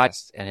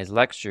podcasts and his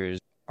lectures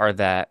are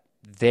that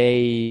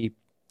they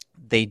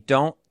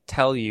don't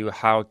tell you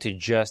how to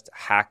just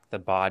hack the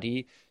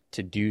body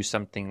to do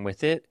something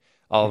with it.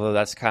 Although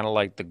that's kind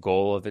of the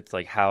goal of it,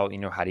 how do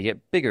you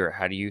get bigger?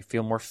 How do you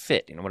feel more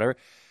fit? Whatever.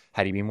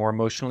 How do you be more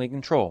emotionally in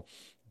control?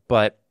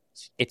 But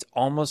it's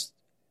almost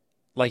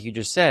like you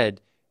just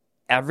said,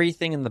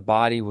 everything in the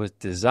body was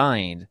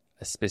designed a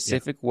Yeah.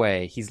 specific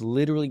way. He's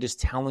literally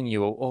just telling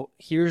you, oh,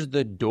 here's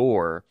the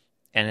door,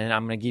 and then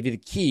I'm going to give you the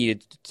key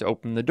to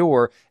open the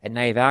door, and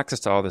now you have access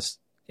to all this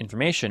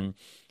information.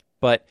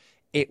 But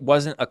it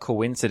wasn't a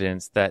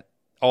coincidence that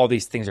all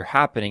these things are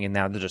happening and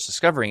now they're just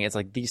discovering it. It's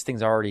like these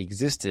things already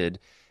existed,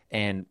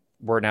 and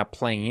we're now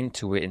playing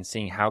into it and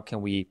seeing how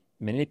can we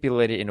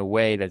manipulate it in a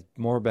way that's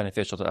more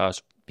beneficial to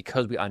us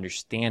because we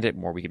understand it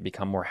more. We can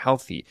become more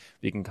healthy.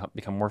 We can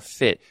become more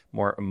fit,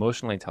 more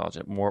emotionally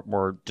intelligent,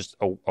 more just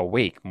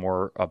awake,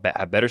 more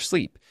a better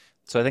sleep.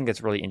 So I think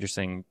it's really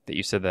interesting that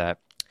you said that.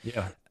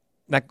 Yeah.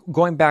 Now,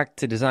 going back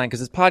to design, because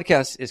this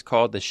podcast is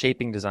called the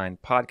Shaping Design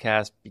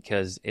Podcast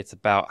because it's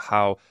about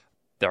how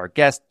our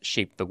guests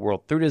shape the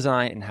world through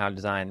design and how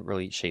design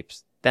really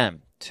shapes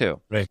them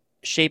too. Right.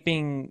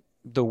 Shaping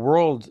the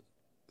world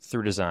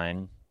through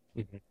design,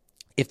 Mm-hmm.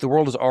 if the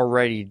world is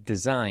already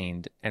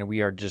designed and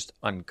we are just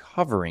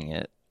uncovering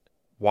it,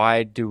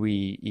 why do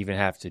we even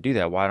have to do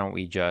that? Why don't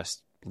we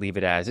just leave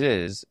it as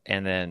is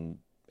and then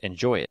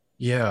enjoy it?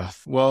 Yeah.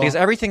 Well, Because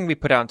everything we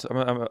put out into,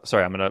 I'm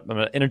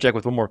gonna interject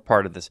with one more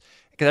part of this.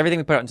 Because everything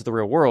we put out into the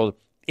real world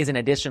is an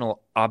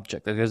additional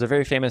object. There's a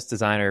very famous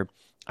designer,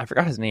 I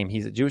forgot his name.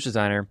 He's a Jewish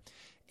designer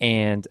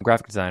and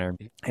graphic designer,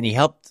 and he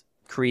helped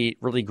create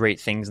really great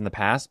things in the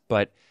past.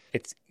 But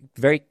it's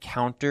very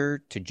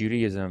counter to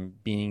Judaism,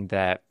 being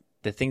that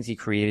the things he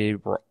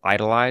created were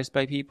idolized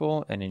by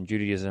people, and in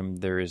Judaism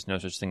there is no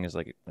such thing as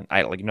like an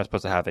idol. Like you're not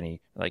supposed to have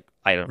any like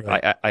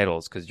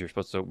idols because you're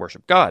supposed to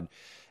worship God.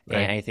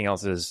 right. And anything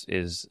else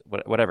is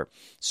whatever.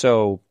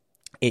 So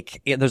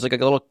there's like a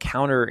little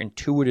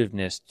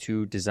counterintuitiveness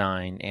to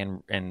design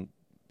and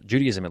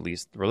Judaism, at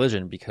least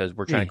religion, because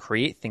we're trying to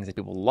create things that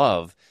people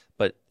love,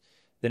 but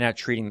they're not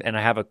treating. And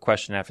I have a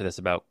question after this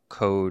about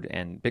code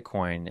and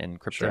Bitcoin and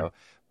crypto. Sure.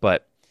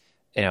 But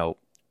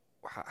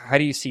how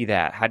do you see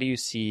that? How do you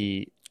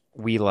see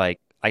we I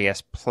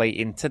guess play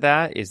into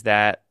that? Is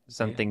that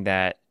something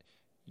that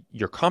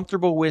you're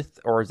comfortable with,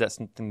 or is that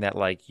something that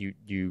like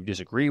you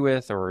disagree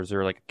with, or is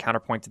there like a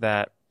counterpoint to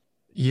that?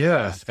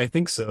 Yeah, I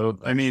think so.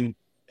 I mean,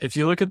 if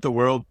you look at the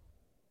world,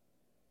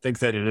 think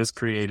that it is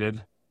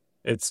created,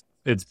 it's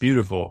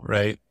beautiful,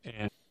 right?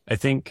 And I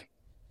think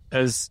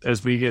as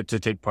we get to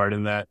take part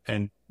in that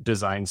and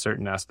design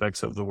certain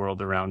aspects of the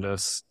world around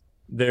us,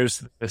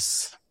 there's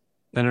this,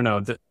 I don't know,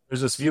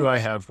 there's this view I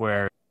have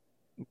where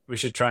we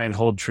should try and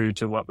hold true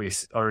to what we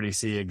already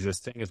see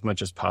existing as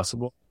much as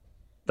possible.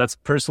 That's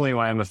personally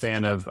why I'm a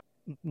fan of,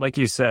 like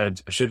you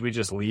said, should we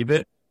just leave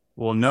it?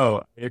 Well,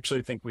 no, I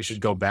actually think we should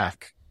go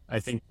back. I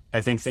think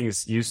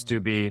things used to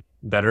be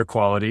better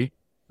quality,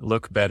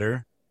 look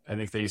better. I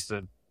think they used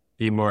to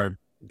be more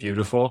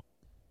beautiful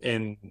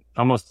in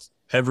almost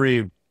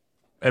every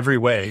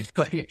way.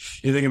 Like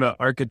you think about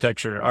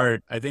architecture,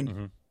 art, I think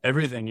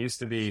everything used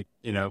to be,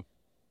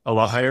 a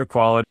lot higher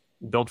quality,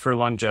 built for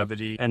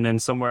longevity. And then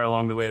somewhere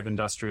along the way of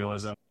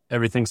industrialism,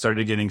 everything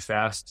started getting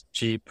fast,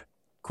 cheap,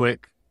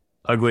 quick,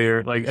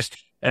 uglier.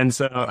 And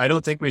so I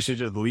don't think we should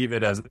just leave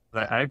it as,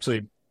 I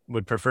actually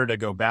would prefer to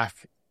go back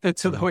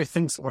to the way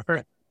things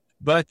were.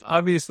 But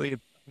obviously, I'm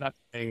not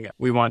saying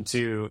we want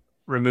to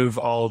remove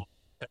all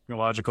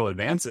technological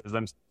advances.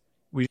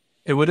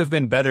 It would have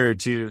been better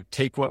to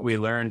take what we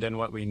learned and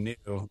what we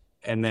knew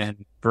and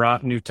then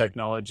brought new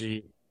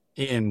technology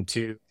in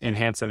to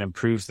enhance and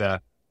improve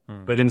that.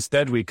 But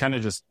instead, we kind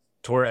of just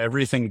tore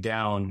everything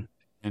down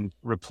and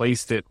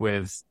replaced it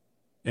with,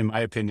 in my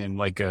opinion,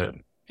 like a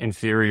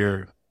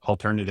inferior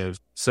alternative.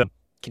 So,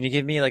 can you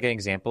give me like an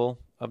example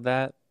of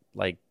that?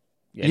 Like,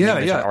 yeah.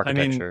 architecture. I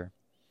mean,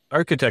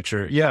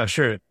 architecture, yeah,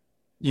 sure.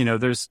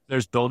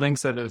 There's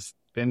buildings that have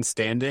been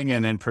standing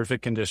and in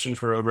perfect condition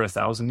for over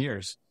 1,000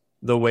 years.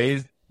 The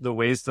ways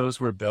those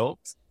were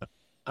built,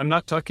 I'm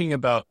not talking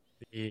about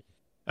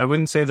I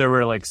wouldn't say there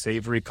were like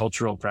savory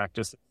cultural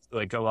practices.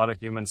 Like a lot of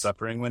human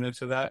suffering went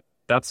into that.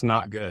 That's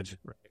not good.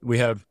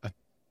 Right?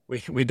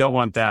 We don't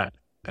want that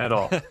at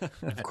all.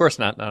 Of course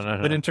not. No.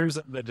 But in terms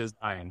of the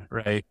design,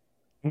 right?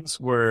 Things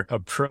were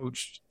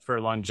approached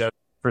for longevity,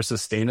 for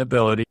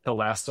sustainability, to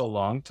last a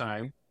long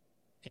time,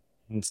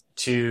 and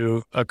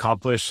to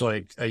accomplish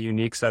like a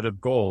unique set of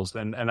goals.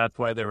 And that's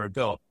why they were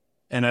built.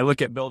 And I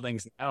look at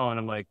buildings now and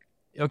I'm like,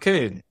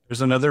 okay,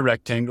 there's another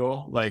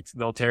rectangle. Like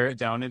they'll tear it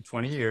down in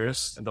 20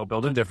 years and they'll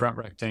build a different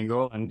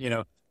rectangle.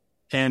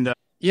 And,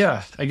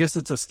 yeah, I guess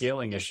it's a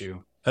scaling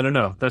issue. I don't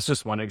know. That's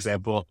just one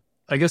example.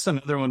 I guess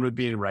another one would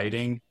be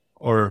writing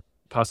or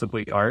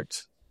possibly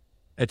art.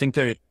 I think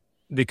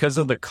because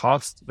of the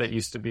cost that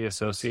used to be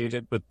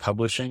associated with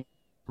publishing,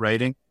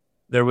 writing,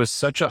 there was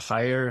such a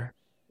higher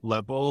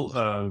level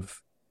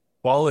of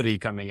quality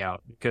coming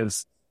out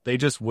because they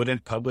just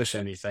wouldn't publish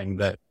anything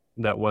that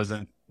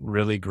wasn't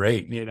really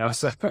great,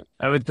 So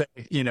I would think,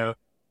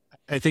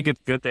 I think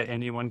it's good that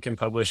anyone can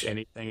publish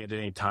anything at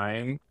any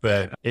time,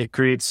 but it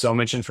creates so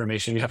much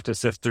information you have to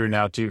sift through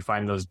now to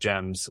find those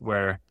gems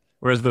where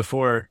Whereas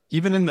before,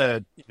 even in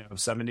the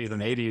 70s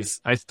and 80s,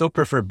 I still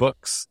prefer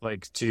books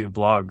like to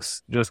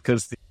blogs just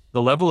because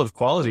the level of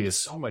quality is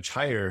so much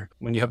higher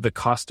when you have the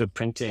cost of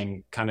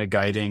printing kind of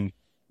guiding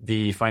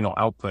the final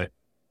output.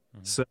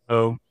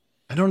 So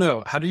I don't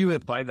know. How do you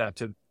apply that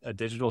to a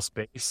digital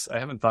space? I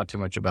haven't thought too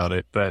much about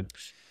it, but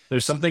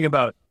there's something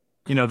about,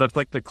 that's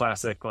like the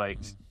classic, like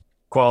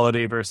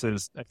quality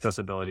versus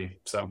accessibility.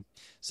 So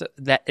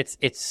that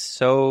it's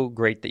so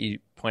great that you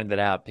pointed that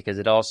out because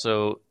it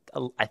also,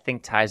 I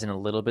think, ties in a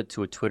little bit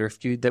to a Twitter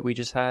feud that we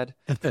just had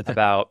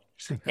about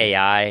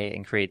AI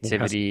and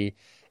creativity.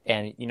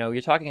 And,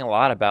 you're talking a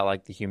lot about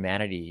like the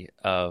humanity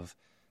of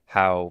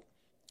how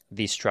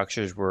these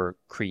structures were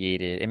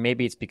created. And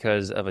maybe it's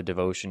because of a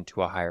devotion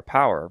to a higher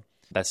power.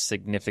 That's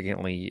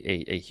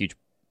significantly a huge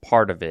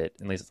part of it,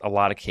 at least a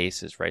lot of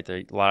cases, right?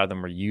 A lot of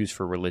them are used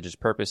for religious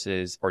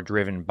purposes or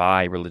driven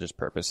by religious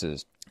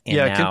purposes. And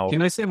now,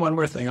 can I say one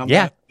more thing on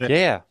that?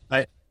 Yeah.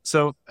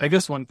 So I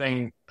guess one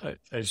thing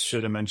I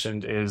should have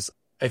mentioned is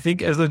I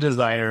think as a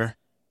designer,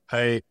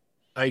 I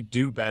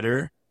do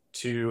better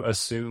to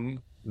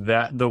assume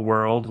that the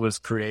world was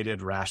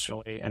created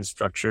rationally and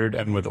structured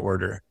and with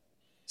order.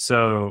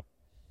 So,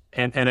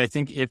 and I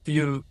think if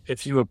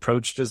you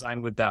approach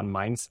design with that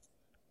mindset,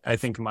 I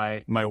think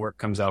my work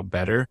comes out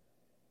better.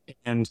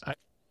 And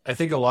I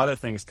think a lot of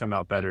things come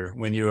out better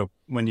when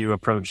you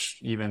approach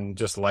even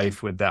just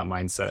life with that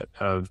mindset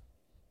of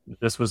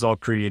this was all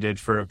created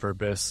for a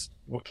purpose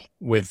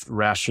with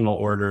rational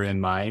order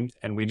in mind,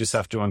 and we just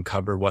have to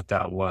uncover what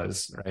that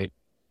was, right?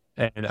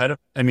 And I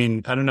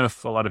don't know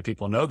if a lot of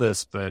people know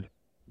this, but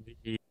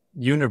the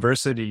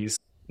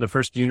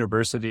first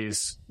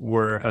universities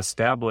were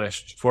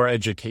established for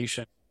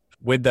education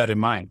with that in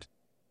mind.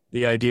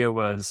 The idea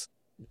was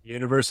the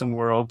universe and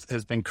world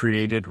has been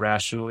created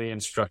rationally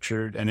and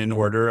structured and in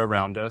order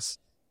around us.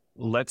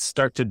 Let's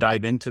start to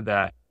dive into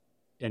that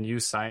and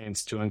use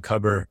science to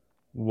uncover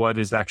what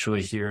is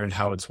actually here and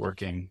how it's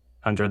working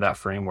under that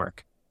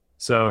framework.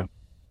 So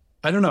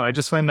I don't know. I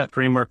just find that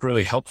framework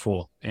really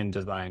helpful in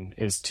design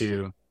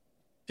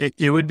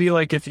it would be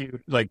like if you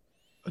like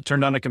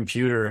turned on a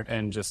computer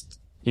and just,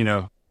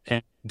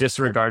 and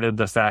disregarded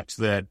the fact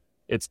that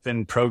it's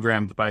been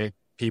programmed by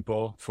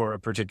people for a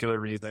particular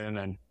reason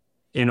and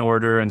in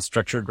order and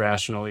structured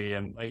rationally.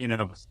 And,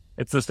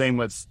 it's the same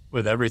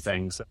with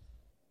everything. So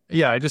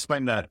yeah, I just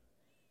find that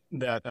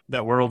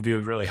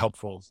worldview really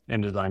helpful in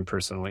design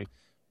personally.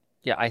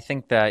 Yeah, I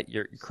think that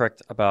you're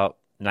correct about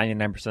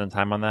 99% of the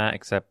time on that,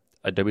 except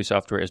Adobe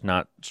software is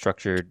not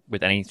structured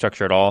with any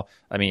structure at all.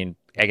 I mean,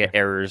 I get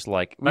errors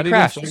like, not even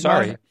Figma,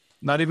 sorry.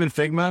 Not even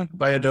Figma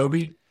by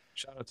Adobe.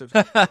 Shout out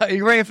to Are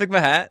you wearing a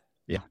Figma hat?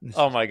 Yeah.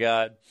 Oh my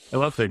God. I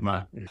love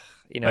Figma.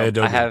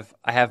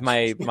 I have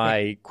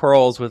my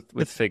quarrels with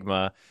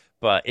Figma,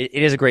 but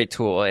it is a great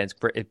tool and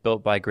it's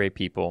built by great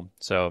people.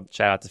 So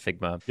shout out to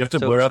Figma. You have to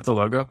blur out the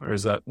logo, or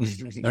is that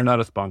they're not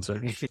a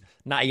sponsor?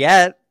 Not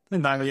yet.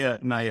 Not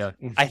yet.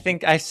 I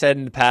think I said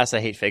in the past I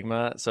hate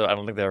Figma, so I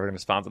don't think they're ever going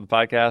to sponsor the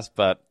podcast,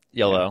 but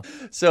YOLO.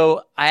 Yeah.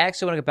 So I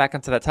actually want to go back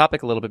onto that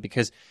topic a little bit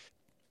because,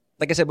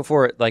 like I said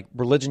before, like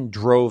religion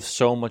drove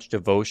so much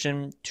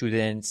devotion to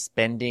then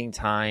spending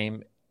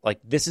time.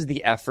 Like this is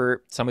the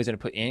effort somebody's going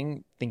to put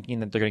in, thinking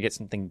that they're going to get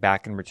something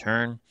back in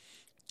return,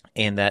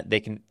 and that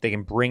they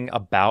can bring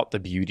about the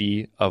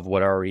beauty of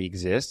what already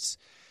exists.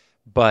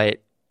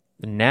 But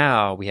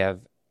now we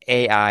have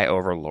AI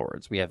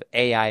overlords. We have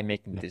AI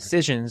making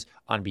decisions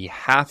on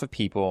behalf of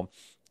people.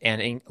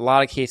 And in a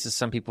lot of cases,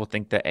 some people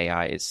think that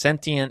AI is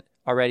sentient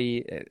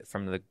already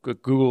from the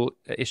Google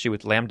issue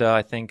with Lambda,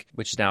 I think,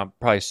 which is now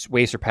probably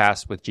way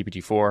surpassed with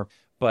GPT-4.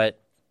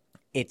 But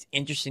it's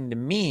interesting to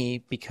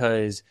me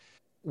because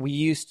we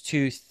used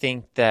to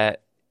think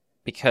that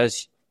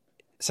because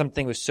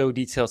something was so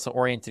detailed, so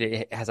oriented,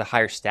 it has a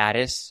higher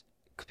status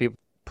because people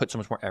put so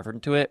much more effort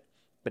into it.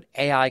 But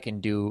AI can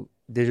do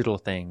digital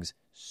things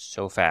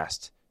so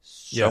fast,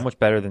 so much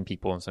better than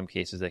people in some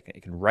cases. It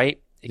can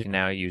write. It can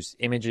now use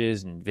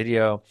images and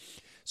video.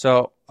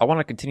 So I want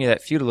to continue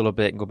that feud a little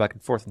bit and go back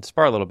and forth and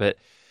spar a little bit.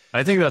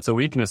 I think that's a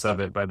weakness of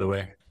it, by the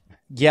way.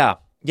 Yeah.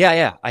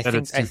 I think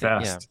it's too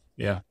fast.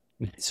 Yeah.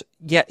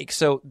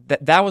 So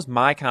that was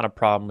my kind of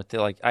problem with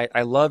it. Like,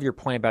 I love your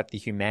point about the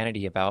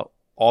humanity, about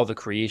all the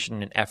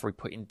creation and effort we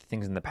put into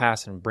things in the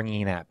past and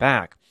bringing that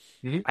back.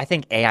 Mm-hmm. I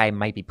think AI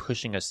might be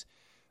pushing us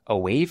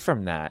away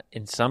from that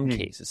in some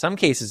cases. Some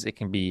cases it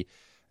can be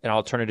an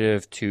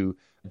alternative to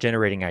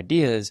generating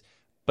ideas,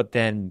 but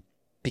then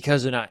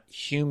because they're not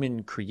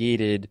human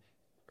created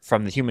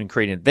from the human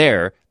created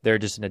they're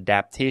just an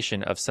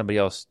adaptation of somebody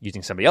else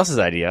using somebody else's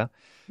idea.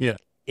 Yeah.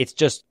 It's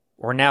just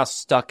we're now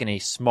stuck in a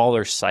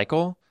smaller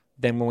cycle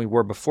than when we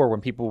were before,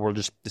 when people were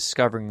just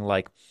discovering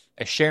like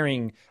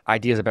sharing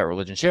ideas about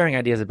religion, sharing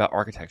ideas about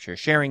architecture,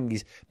 sharing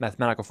these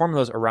mathematical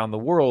formulas around the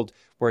world,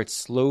 where it's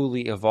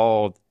slowly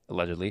evolved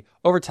allegedly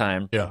over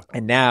time. Yeah.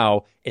 And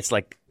now it's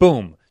like,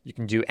 boom, you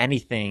can do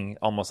anything,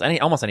 almost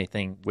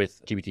anything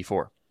with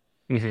GPT-4.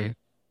 Mm-hmm.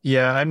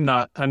 Yeah,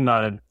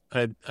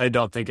 I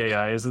don't think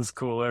AI is as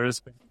cool or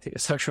as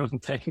sexual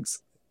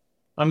things.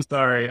 I'm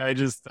sorry. I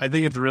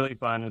think it's really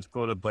fun. It's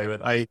cool to play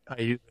with. I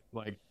use it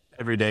like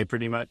every day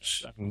pretty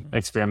much. I'm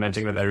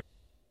experimenting with every.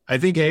 I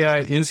think AI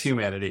is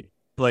humanity.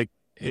 Like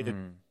it,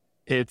 Mm.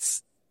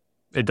 it's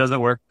it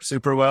doesn't work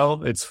super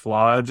well. It's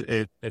flawed.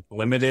 It's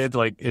limited.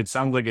 Like it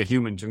sounds like a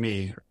human to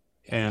me,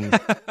 and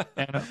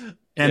and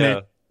and Yeah.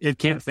 it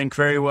can't think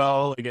very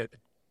well. Like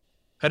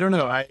I don't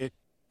know.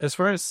 As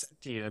far as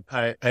sentient,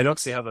 I don't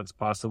see how that's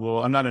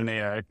possible. I'm not an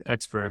AI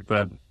expert,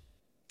 but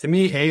to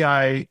me,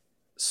 AI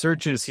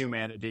searches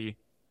humanity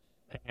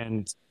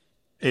and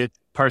it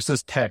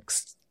parses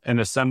text and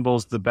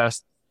assembles the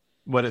best,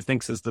 what it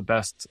thinks is the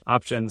best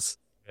options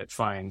it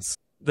finds.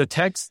 The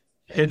text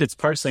it's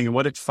parsing and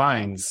what it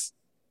finds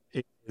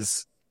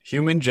is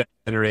human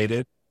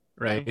generated,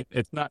 right?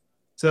 It's not.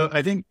 So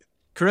I think,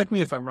 correct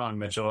me if I'm wrong,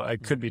 Mitchell. I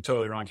could be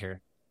totally wrong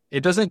here.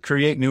 It doesn't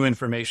create new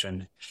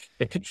information.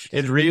 It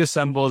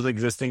reassembles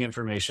existing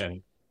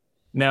information.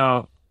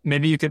 Now,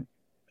 maybe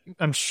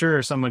I'm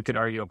sure someone could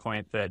argue a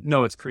point that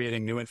no, it's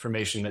creating new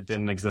information that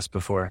didn't exist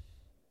before.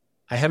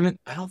 I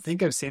don't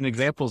think I've seen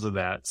examples of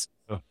that.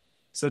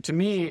 So to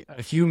me,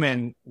 a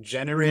human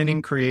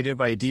generating creative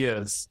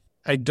ideas,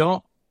 I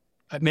don't,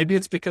 maybe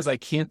it's because I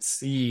can't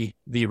see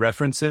the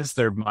references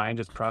their mind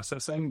is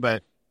processing,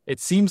 but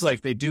it seems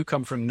like they do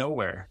come from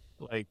nowhere.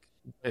 Like,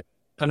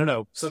 I don't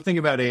know, something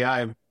about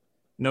AI,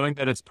 knowing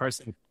that it's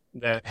parsing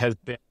that has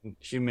been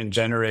human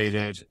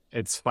generated,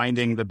 it's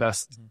finding the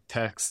best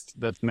text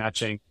that's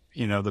matching,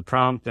 the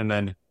prompt, and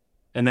then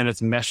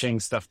it's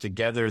meshing stuff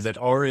together that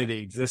already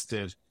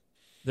existed.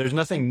 There's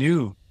nothing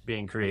new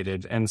being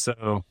created. And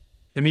so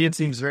to me, it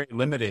seems very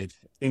limited.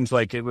 It seems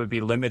like it would be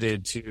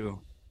limited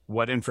to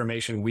what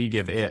information we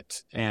give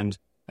it. And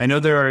I know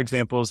there are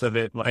examples of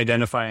it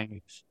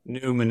identifying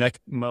new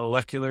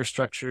molecular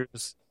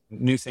structures,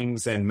 new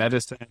things in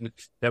medicine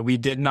that we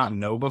did not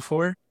know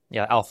before.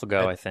 Yeah,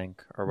 AlphaGo, But, I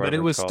think, or but it whatever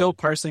it's was called. still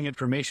parsing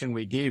information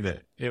we gave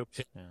it. Yeah.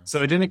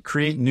 So it didn't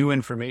create new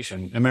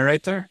information. Am I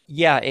right there?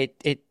 Yeah,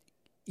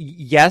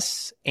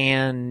 yes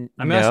and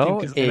I'm asking no.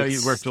 because I know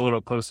you worked a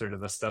little closer to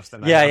this stuff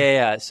than I Yeah, have. yeah,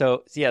 yeah.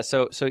 So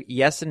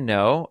yes and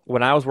no.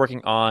 When I was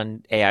working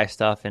on AI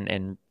stuff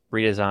and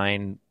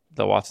redesign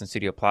the Watson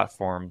Studio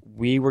platform,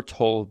 we were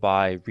told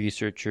by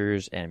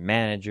researchers and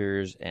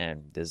managers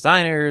and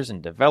designers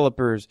and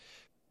developers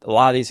a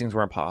lot of these things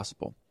weren't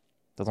possible.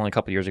 That was only a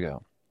couple years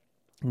ago.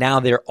 Now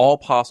they're all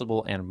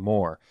possible and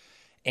more.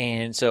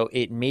 And so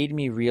it made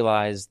me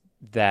realize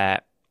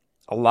that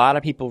a lot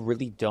of people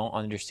really don't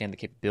understand the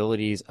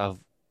capabilities of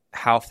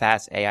how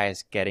fast AI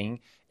is getting.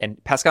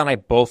 And Pascal and I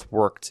both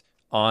worked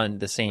on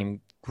the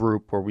same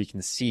group where we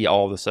can see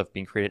all the stuff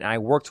being created. And I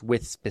worked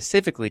with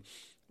specifically,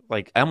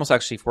 like I almost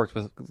actually worked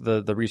with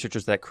the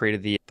researchers that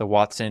created the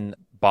Watson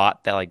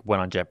bot that like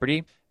went on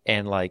Jeopardy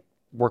and like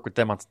work with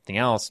them on something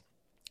else.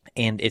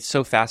 And it's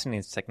so fascinating,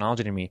 this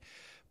technology to me.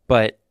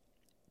 But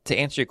to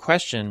answer your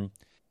question,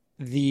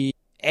 the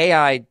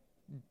AI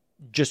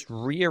just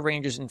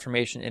rearranges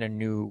information in a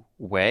new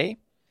way,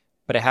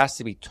 but it has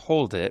to be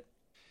told it.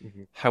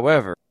 Mm-hmm.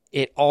 However,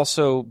 it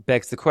also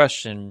begs the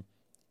question,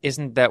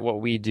 isn't that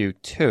what we do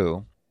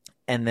too?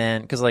 And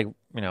then, because like,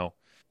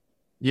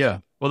 Yeah.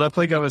 Well, that's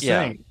like I was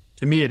saying,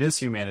 to me, it is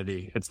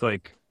humanity. It's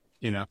like,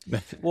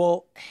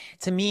 well,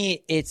 to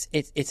me, it's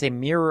a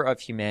mirror of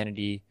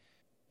humanity,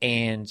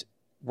 and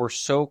we're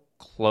so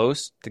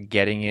close to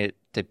getting it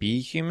to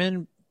be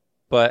human,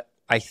 but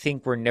I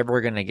think we're never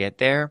going to get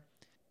there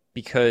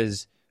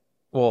because,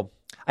 well,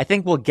 I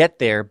think we'll get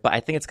there, but I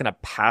think it's going to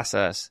pass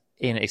us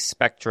in a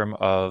spectrum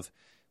of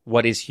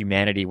what is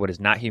humanity, what is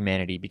not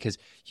humanity, because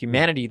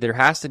humanity, there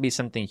has to be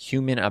something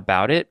human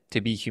about it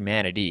to be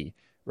humanity,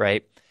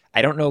 right?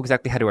 I don't know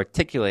exactly how to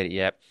articulate it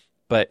yet,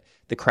 but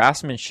the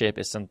craftsmanship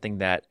is something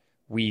that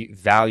we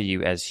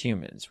value as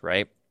humans,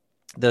 right?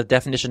 The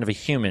definition of a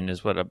human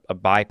is what a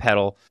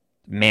bipedal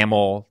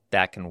mammal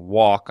that can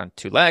walk on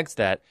two legs,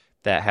 that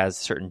has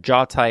a certain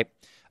jaw type.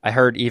 I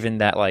heard even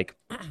that like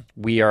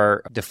we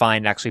are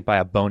defined actually by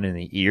a bone in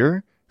the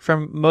ear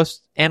from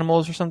most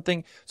animals or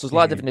something. So there's a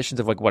lot of definitions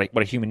of like what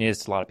a human is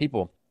to a lot of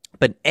people.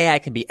 But AI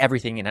can be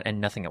everything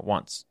and nothing at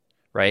once,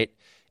 right?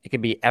 It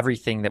can be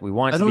everything that we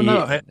want it to be. I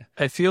don't know.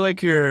 I feel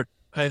like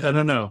I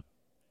don't know.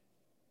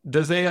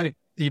 Does AI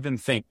even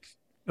think?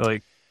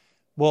 Like,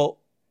 well,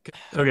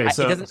 okay,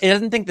 so it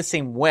doesn't think the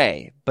same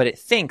way, but it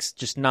thinks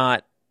just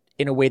not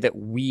in a way that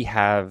we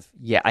have.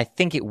 Yeah, I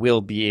think it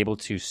will be able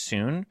to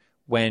soon.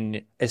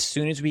 As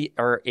soon as we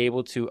are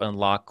able to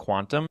unlock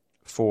quantum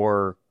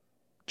for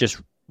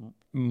just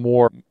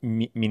more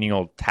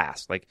meaningful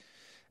tasks, like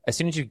as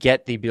soon as you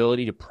get the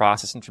ability to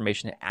process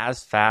information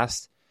as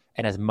fast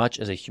and as much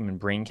as a human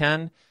brain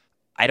can,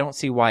 I don't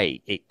see why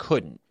it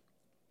couldn't.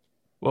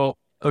 Well,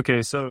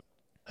 okay, so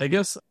I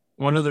guess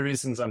one of the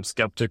reasons I'm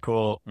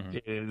skeptical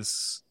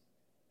is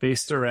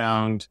based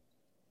around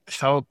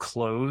how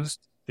closed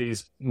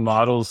these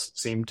models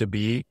seem to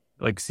be,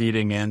 like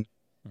seeding in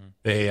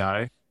the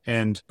AI.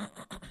 And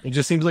it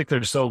just seems like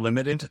they're so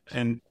limited.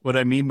 And what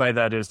I mean by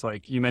that is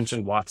like you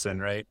mentioned Watson,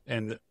 right?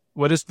 And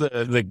what is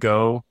the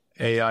Go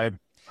AI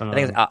I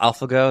think it's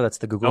AlphaGo. That's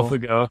the Google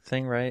AlphaGo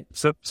thing, right?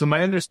 So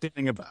my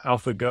understanding of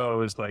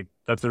AlphaGo is like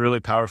that's a really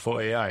powerful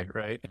AI,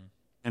 right?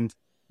 And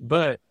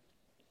but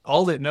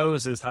all it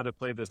knows is how to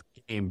play this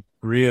game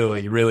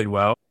really, really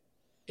well.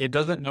 It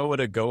doesn't know what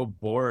a Go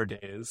board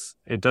is.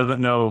 It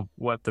doesn't know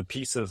what the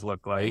pieces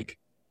look like.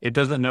 It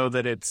doesn't know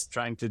that it's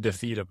trying to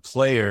defeat a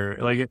player.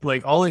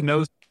 Like all it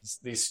knows is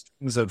these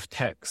strings of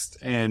text,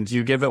 and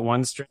you give it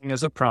one string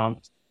as a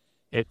prompt,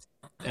 it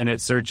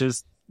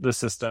searches the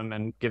system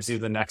and gives you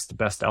the next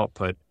best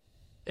output.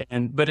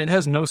 But it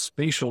has no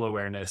spatial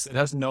awareness. It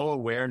has no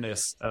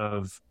awareness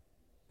of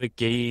the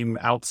game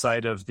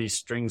outside of these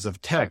strings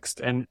of text.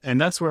 And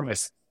that's where my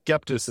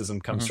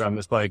skepticism comes from.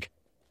 It's like,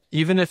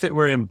 even if it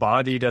were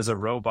embodied as a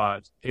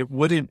robot, it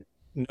wouldn't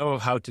know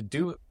how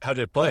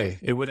to play.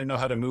 It wouldn't know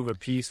how to move a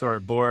piece or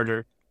a board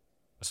or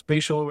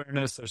spatial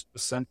awareness. There's a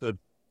sense of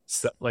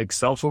like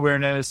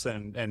self-awareness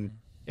and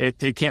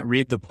it can't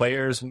read the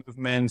player's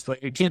movements.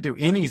 Like it can't do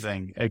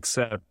anything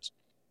except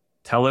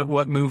tell it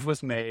what move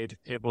was made.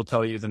 It will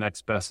tell you the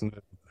next best move.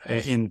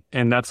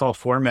 And that's all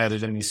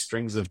formatted in these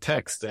strings of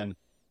text. And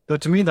so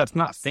to me, that's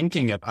not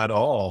thinking at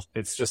all.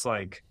 It's just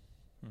like,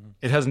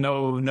 it has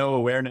no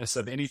awareness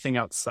of anything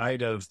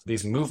outside of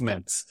these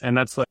movements. And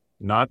that's like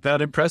not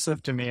that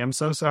impressive to me. I'm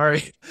so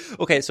sorry.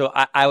 Okay, so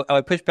I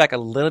would push back a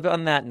little bit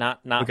on that,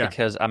 not Okay.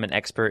 because I'm an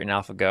expert in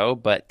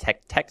AlphaGo, but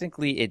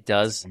technically it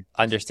does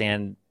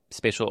understand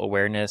spatial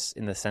awareness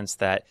in the sense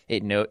that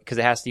because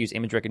it has to use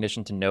image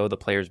recognition to know the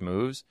player's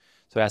moves.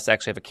 So it has to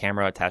actually have a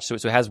camera attached to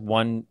it. So it has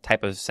one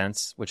type of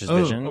sense, which is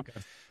vision. Okay.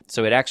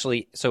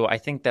 So I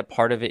think that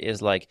part of it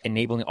is like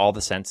enabling all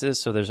the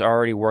senses. So there's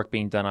already work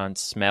being done on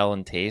smell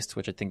and taste,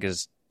 which I think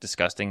is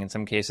disgusting in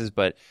some cases,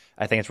 but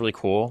I think it's really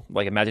cool.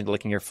 Like imagine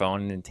licking your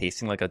phone and then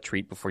tasting like a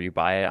treat before you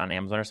buy it on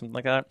Amazon or something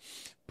like that.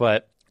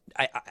 But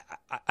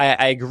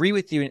I agree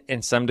with you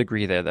in some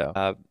degree there, though.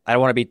 I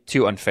don't want to be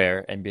too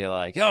unfair and be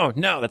like, oh,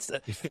 no, that's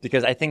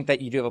because I think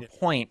that you do have a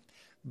point.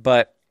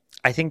 But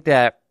I think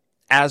that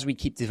as we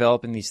keep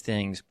developing these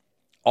things,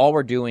 all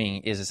we're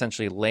doing is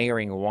essentially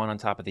layering one on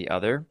top of the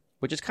other,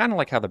 which is kind of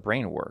like how the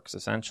brain works,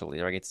 essentially.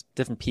 Right? It's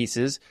different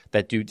pieces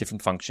that do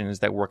different functions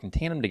that work in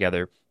tandem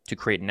together to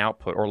create an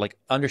output, or like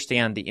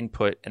understand the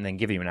input and then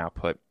give you an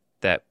output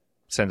that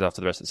sends off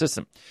to the rest of the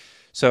system.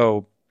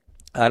 So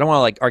I don't want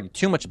to like argue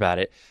too much about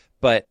it,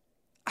 but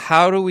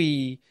how do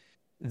we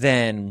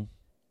then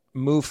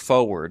move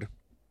forward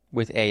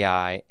with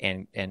AI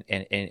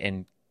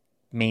and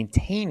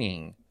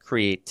maintaining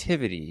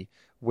creativity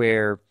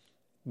where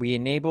we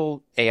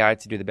enable AI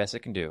to do the best it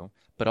can do,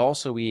 but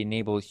also we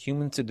enable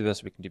humans to do the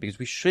best we can do? Because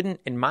we shouldn't,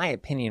 in my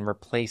opinion,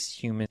 replace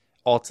humans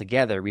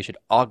altogether. We should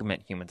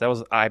augment humans. That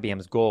was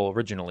IBM's goal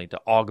originally,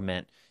 to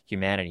augment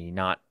humanity,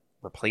 not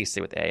replace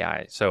it with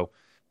AI. So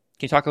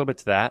can you talk a little bit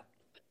to that?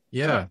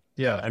 Yeah.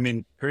 I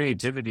mean,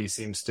 creativity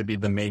seems to be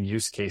the main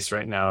use case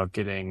right now,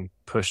 getting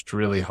pushed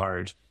really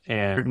hard.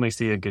 And I certainly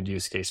see a good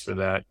use case for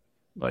that,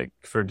 like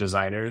for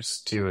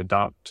designers to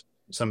adopt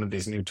some of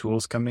these new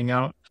tools coming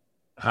out.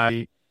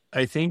 I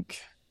think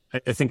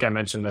I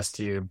mentioned this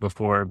to you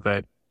before,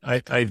 but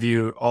I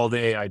view all the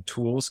AI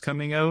tools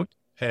coming out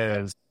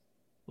as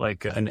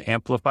like an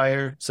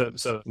amplifier.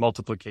 So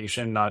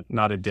multiplication,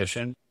 not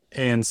addition.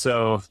 And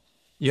so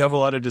you have a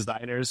lot of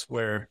designers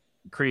where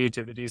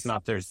creativity is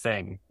not their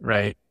thing,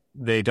 right?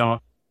 They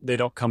don't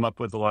come up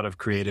with a lot of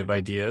creative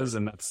ideas,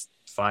 and that's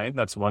fine.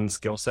 That's one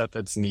skill set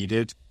that's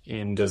needed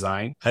in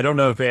design. I don't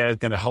know if AI is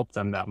going to help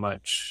them that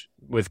much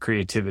with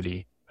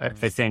creativity. I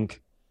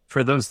think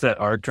for those that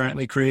are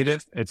currently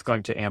creative, it's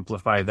going to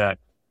amplify that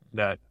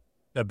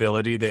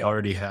ability they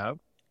already have.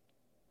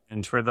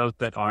 And for those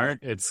that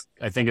aren't,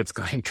 I think it's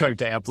going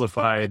to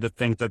amplify the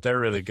things that they're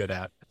really good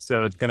at.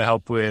 So it's going to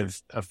help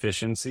with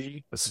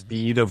efficiency, the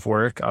speed of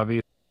work,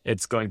 obviously.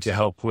 It's going to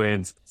help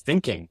with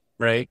thinking,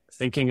 right?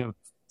 Thinking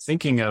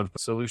of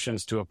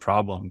solutions to a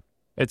problem.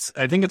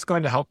 I think it's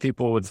going to help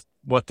people with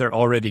what they're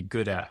already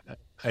good at.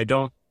 I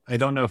don't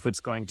know if it's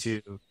going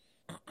to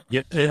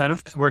I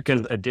don't work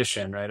as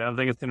addition, right? I don't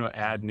think it's going to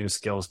add new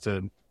skills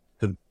to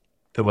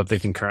what they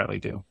can currently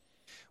do.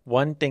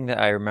 One thing that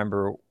I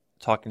remember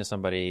talking to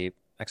somebody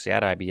actually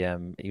at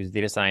IBM, he was a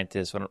data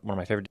scientist, one of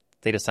my favorite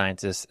data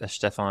scientists,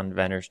 Stefan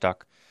van der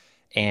Stok,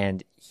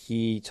 and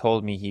he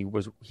told me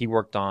he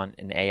worked on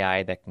an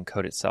AI that can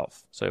code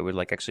itself. So it would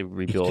like actually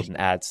rebuild and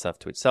add stuff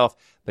to itself.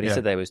 But he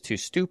said that it was too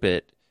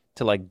stupid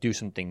to like do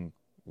something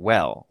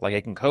well. Like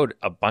it can code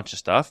a bunch of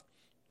stuff,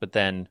 but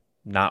then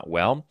not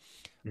well.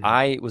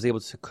 I was able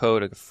to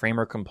code a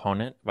framework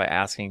component by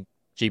asking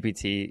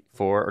GPT-4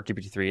 or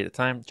GPT-3 at the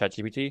time,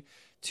 ChatGPT,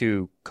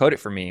 to code it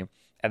for me.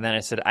 And then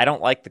I said, I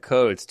don't like the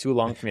code. It's too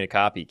long for me to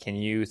copy. Can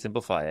you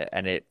simplify it?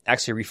 And it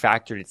actually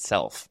refactored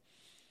itself.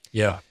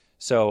 Yeah.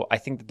 So I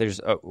think that there's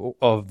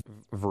a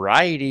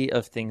variety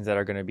of things that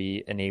are going to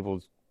be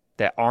enabled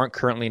that aren't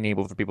currently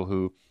enabled for people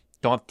who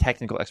don't have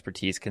technical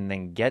expertise, can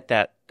then get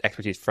that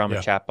expertise from a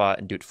chatbot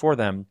and do it for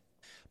them.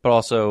 But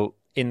also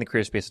in the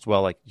creative space as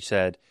well, like you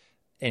said,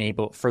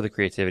 enable further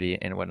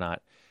creativity and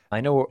whatnot.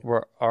 I know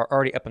we're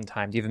already up on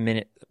time. Do you have a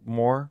minute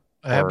more?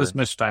 I have as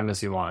much time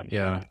as you want.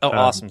 Yeah. Oh,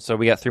 awesome. So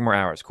we got 3 more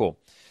hours. Cool.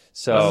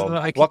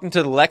 So welcome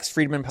to the Lex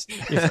Friedman.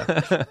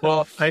 Yeah.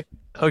 Well,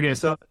 okay.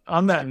 So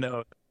on that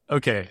note,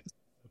 okay.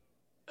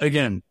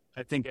 Again,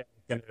 I think it's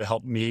going to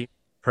help me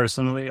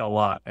personally a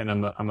lot, and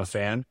I'm a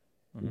fan.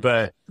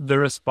 But the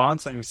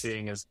response I'm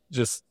seeing is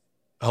just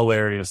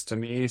hilarious to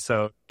me.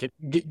 So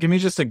give me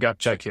just a gut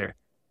check here.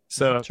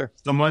 So Sure.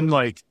 Someone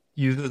like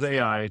uses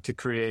AI to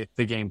create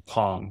the game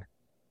Pong.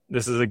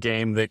 This is a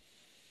game that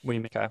we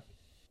made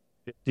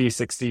 50,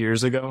 60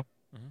 years ago.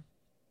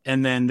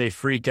 And then they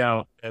freak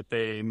out that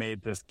they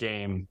made this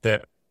game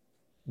that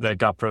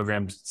got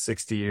programmed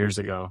 60 years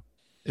ago.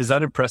 Is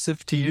that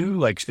impressive to you?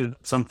 Like, is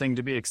something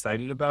to be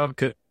excited about?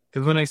 Because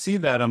when I see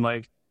that, I'm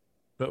like,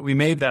 but we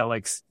made that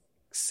like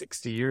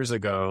 60 years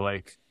ago.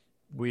 Like,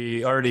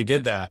 we already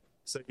did that.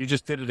 So you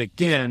just did it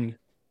again.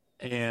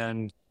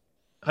 And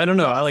I don't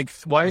know. I like,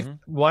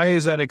 why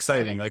is that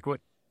exciting? Like,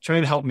 what? Try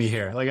and help me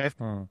here. Like,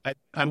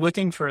 I'm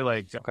looking for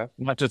like,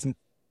 not just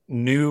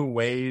new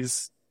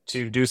ways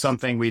to do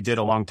something we did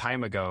a long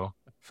time ago.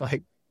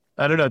 Like,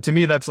 I don't know. To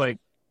me, that's like,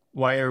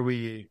 why are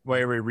we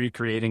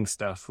recreating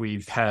stuff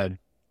we've had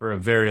for a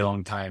very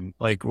long time?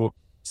 Like, well,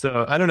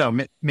 so I don't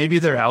know. Maybe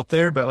they're out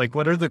there, but like,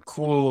 what are the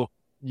cool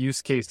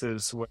use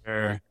cases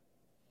where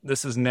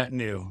this is net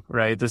new,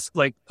 right? This,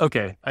 like,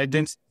 okay, I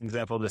did an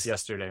example of this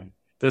yesterday.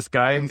 This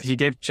guy, he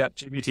gave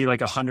ChatGPT like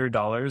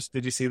 $100.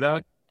 Did you see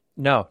that?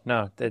 No.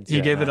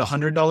 He gave it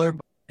 $100.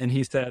 And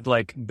he said,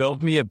 like,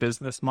 build me a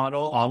business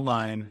model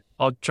online.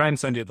 I'll try and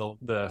send you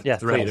the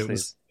thread. It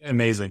was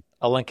amazing.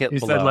 I'll link it He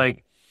below. said,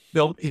 like,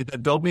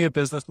 build me a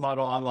business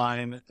model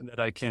online that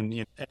I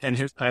can,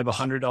 and I have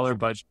 $100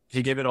 budget.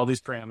 He gave it all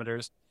these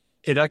parameters.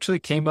 It actually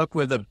came up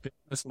with a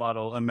business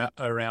model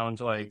around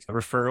like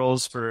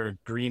referrals for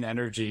green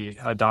energy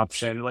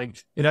adoption.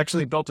 Like, it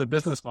actually built a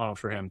business model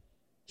for him.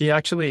 He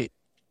actually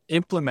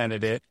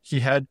implemented it. He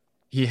had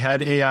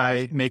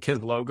AI make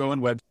his logo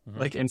and web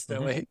like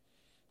instantly.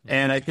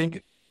 And I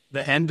think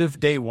the end of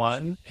day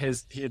one, he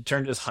had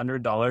turned his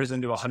 $100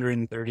 into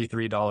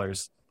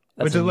 $133,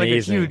 which is like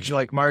a huge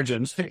like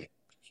margin.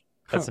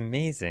 That's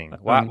amazing.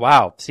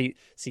 Wow. See,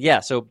 yeah.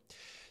 So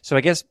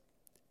I guess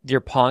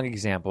your Pong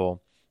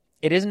example,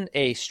 it isn't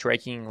a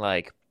striking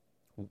like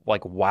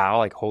wow,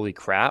 like holy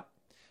crap.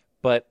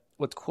 But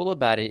what's cool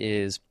about it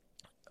is,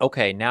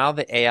 okay, now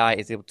the AI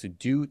is able to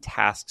do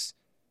tasks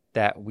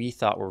that we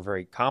thought were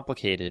very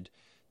complicated,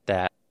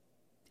 that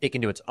it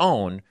can do its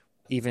own,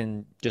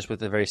 even just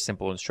with a very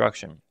simple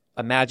instruction.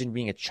 Imagine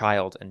being a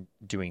child and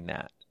doing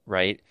that,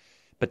 right?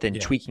 But then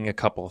tweaking a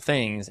couple of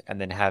things and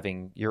then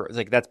having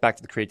that's back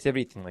to the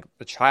creativity thing. Like,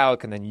 the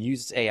child can then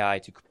use its AI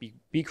to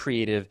be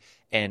creative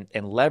and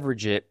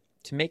leverage it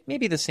to make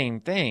maybe the same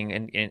thing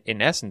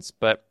in essence,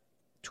 but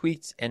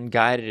tweaked and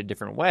guided a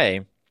different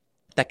way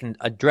that can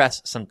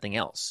address something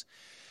else.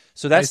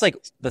 So that's like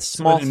the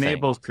small thing. It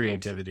enables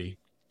creativity.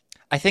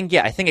 I think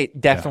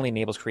it definitely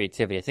enables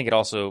creativity. I think it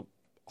also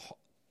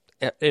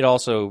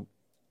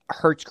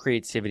hurts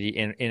creativity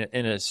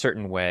in a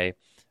certain way.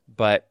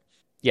 But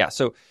yeah,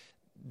 so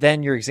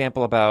then your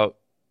example about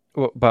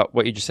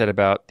what you just said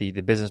about the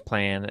business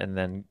plan and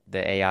then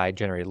the AI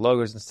generated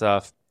logos and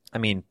stuff. I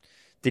mean,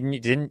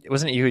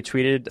 wasn't it you who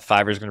tweeted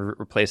Fiverr is going to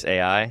replace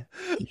AI?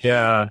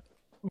 Yeah.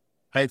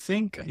 I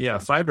think,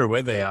 Fiverr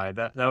with AI,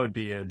 that would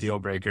be a deal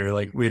breaker.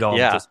 Like, we'd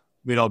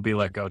all be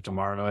let go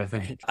tomorrow, I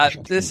think.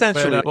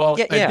 Essentially.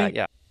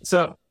 But,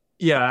 So,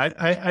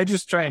 I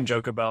just try and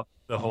joke about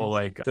the whole,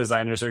 like,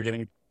 designers are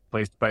getting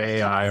replaced by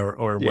AI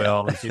or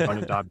will if you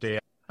don't adopt AI.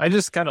 I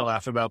just kind of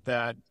laugh about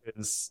that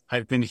because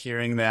I've been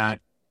hearing that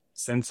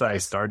since I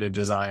started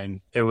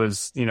design. It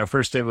was,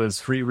 first it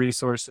was free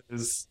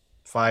resources,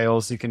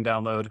 files you can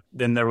download.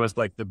 Then there was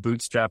like the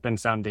Bootstrap and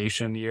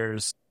Foundation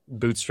years.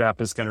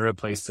 Bootstrap is going to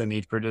replace the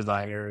need for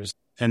designers.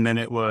 And then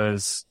it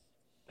was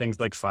things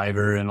like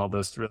Fiverr and all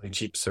those really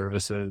cheap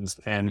services.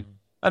 And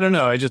I don't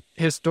know,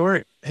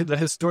 the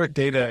historic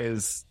data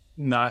is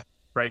not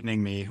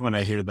frightening me when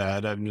I hear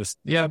that. I'm just,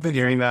 I've been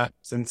hearing that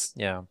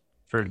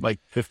for like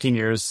 15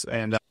 years.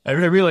 And I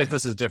realize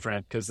this is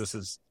different because this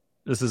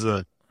is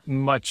a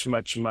much,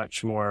 much,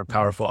 much more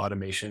powerful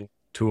automation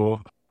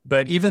tool.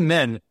 But even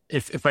then,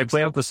 if I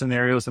play out the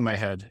scenarios in my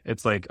head,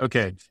 it's like,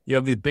 okay, you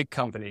have these big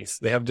companies,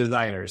 they have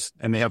designers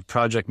and they have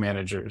project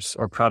managers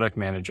or product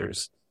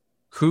managers.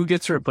 Who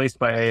gets replaced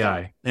by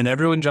AI? And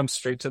everyone jumps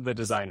straight to the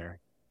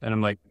designer. And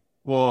I'm like,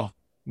 well,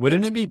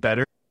 wouldn't it be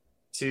better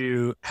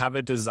to have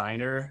a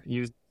designer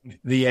use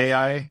the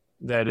AI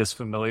that is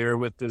familiar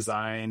with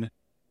design,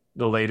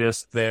 the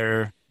latest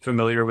there,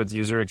 familiar with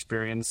user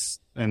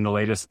experience and the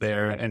latest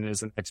there, and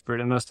is an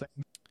expert in those things,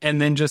 and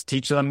then just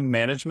teach them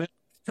management?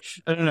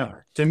 I don't know.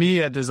 To me,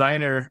 a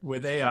designer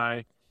with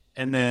AI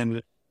and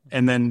then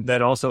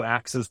that also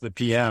acts as the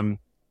PM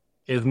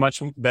is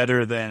much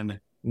better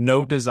than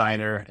no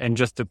designer and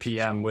just a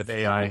PM with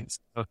AI.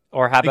 So,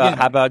 or how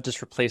about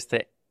just replace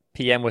the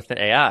PM with an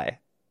AI?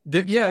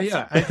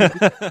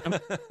 I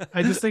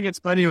just think it's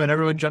funny when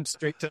everyone jumps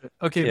straight to,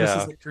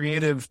 this is a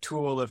creative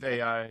tool of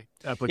AI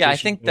application. Yeah, I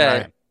think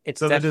that it's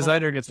So the definitely,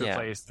 designer gets yeah.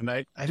 replaced, and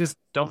I just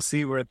don't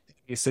see where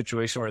a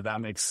situation where that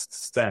makes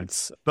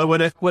sense. But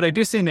what I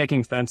do see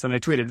making sense, and I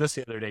tweeted this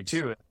the other day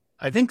too,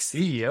 I think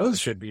CEOs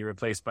should be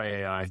replaced by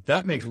AI.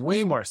 That makes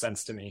way more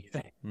sense to me.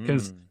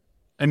 Because, Mm.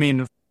 I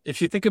mean,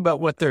 if you think about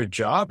what their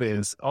job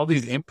is, all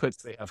these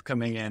inputs they have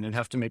coming in and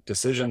have to make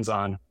decisions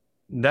on,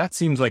 that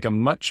seems like a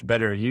much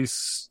better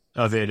use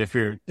of it. If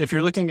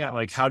you're looking at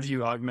like how do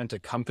you augment a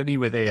company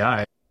with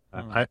AI,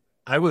 Mm.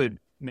 I would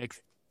make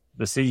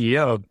the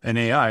CEO an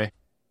AI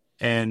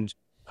and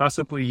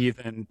possibly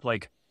even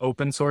like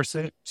open source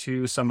it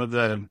to some of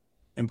the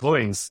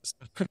employees.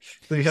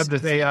 So you have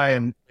this AI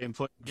and the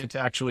employees get to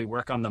actually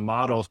work on the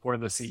model for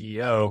the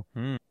CEO.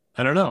 Mm.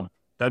 I don't know.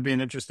 That'd be an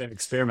interesting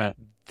experiment.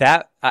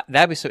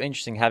 That'd be so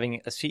interesting,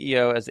 having a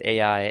CEO as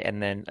AI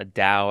and then a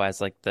DAO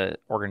as like the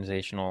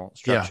organizational Yeah.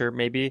 structure,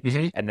 maybe,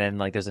 Mm-hmm. and then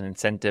like there's an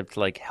incentive to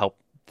like help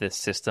the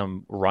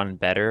system run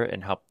better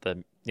and help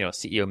the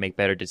CEO make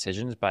better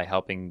decisions by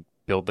helping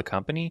build the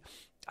company.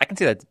 I can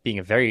see that being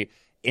a very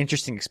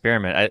interesting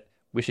experiment.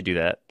 We should do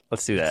that.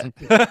 Let's do Yeah.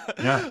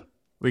 that.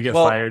 We get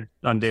Well, fired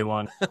on day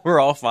one. we're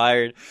all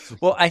fired.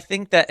 Well, I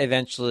think that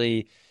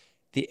eventually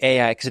the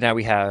AI, because now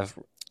we have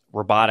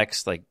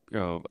robotics, like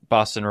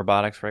Boston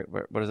Robotics, right?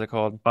 What is it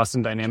called?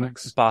 Boston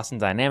Dynamics. Boston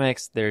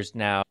Dynamics. There's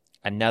now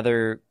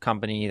another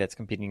company that's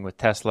competing with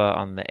Tesla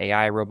on the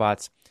AI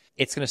robots.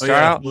 It's going to Oh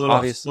start yeah, out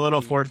obviously,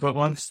 little 4 foot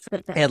ones.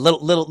 yeah,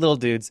 little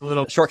dudes,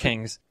 Little. short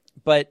kings.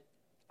 But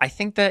I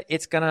think that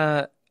it's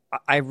gonna.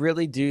 I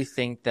really do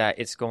think that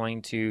it's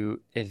going to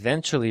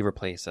eventually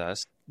replace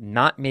us.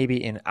 Not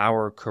maybe in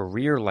our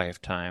career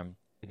lifetime,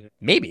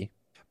 maybe,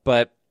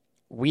 but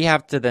we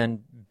have to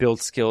then build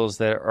skills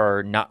that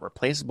are not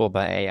replaceable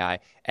by AI.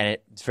 And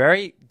it's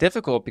very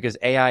difficult because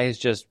AI is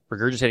just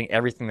regurgitating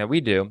everything that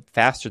we do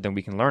faster than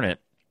we can learn it.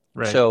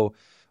 Right. So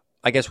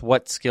I guess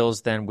what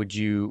skills then would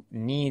you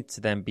need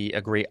to then be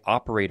a great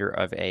operator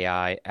of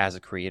AI as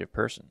a creative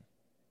person?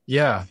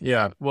 Yeah,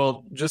 yeah.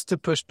 Well, just to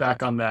push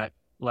back on that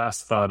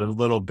last thought a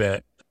little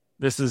bit,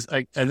 this is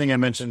I think I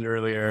mentioned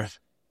earlier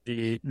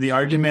the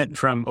argument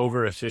from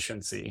over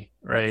efficiency,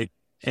 right?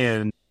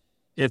 And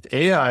if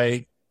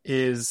AI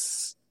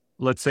is,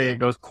 let's say it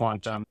goes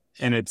quantum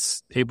and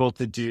it's able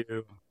to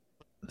do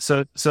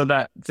so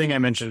that thing I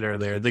mentioned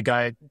earlier, the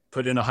guy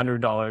put in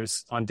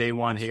 $100 on day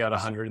one, he got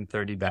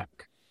 130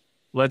 back.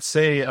 Let's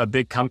say a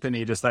big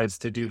company decides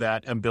to do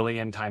that a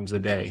billion times a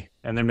day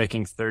and they're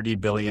making $30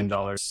 billion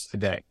a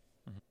day.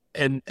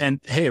 And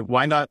hey,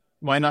 why not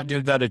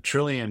do that a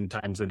trillion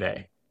times a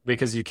day?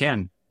 Because you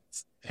can,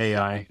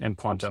 AI and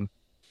quantum.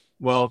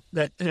 Well,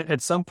 that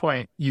at some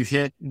point you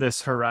hit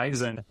this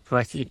horizon,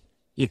 like you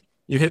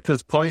hit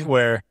this point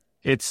where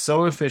it's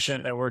so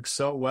efficient, it works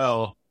so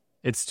well,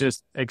 it's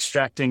just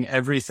extracting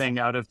everything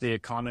out of the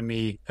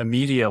economy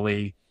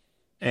immediately,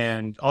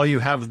 and all you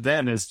have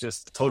then is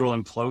just total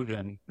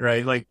implosion,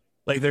 right? Like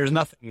there is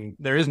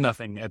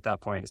nothing at that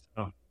point.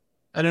 So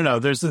I don't know.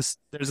 There's this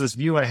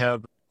view I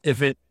have.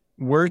 If it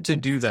were to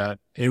do that,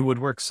 it would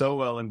work so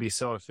well and be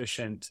so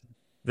efficient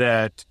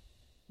that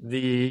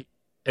the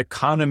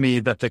economy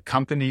that the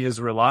company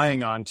is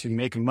relying on to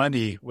make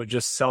money would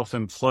just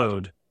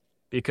self-implode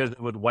because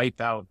it would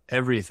wipe out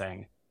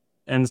everything.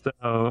 And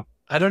so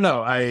I don't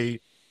know.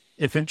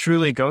 If it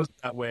truly goes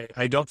that way,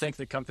 I don't think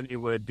the company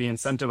would be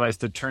incentivized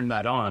to turn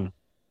that on,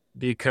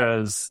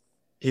 because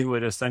it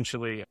would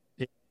essentially,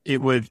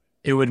 it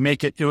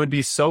would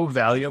be so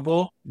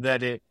valuable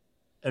that it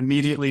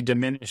immediately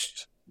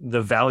diminished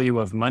the value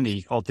of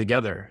money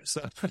altogether.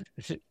 So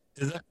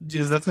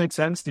does that make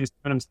sense? Do you see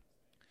what I'm saying?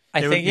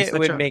 I think it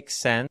would make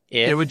sense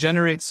if It would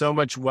generate so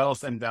much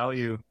wealth and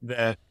value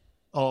that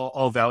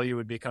all value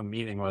would become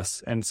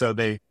meaningless. And so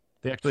they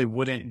actually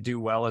wouldn't do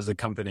well as a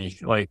company,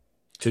 like,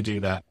 to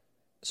do that.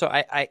 So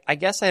I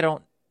guess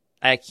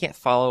I can't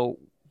follow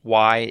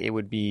why it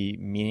would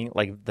be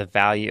like the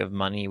value of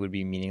money would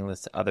be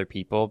meaningless to other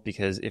people,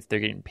 because if they're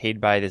getting paid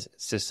by this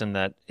system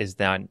that is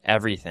done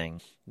everything,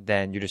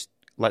 then you're just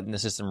letting the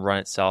system run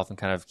itself and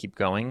kind of keep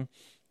going.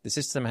 The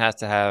system has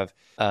to have,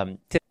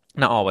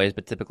 not always,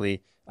 but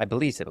typically, I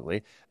believe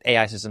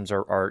AI systems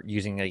are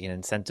using like an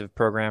incentive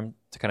program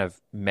to kind of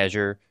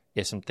measure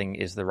if something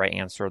is the right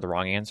answer or the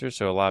wrong answer.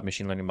 So a lot of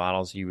machine learning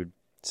models, you would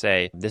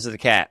say, this is a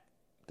cat,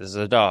 this is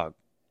a dog,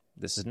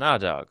 this is not a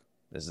dog,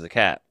 this is a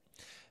cat.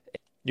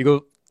 You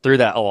go through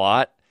that a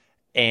lot,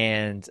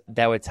 and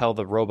that would tell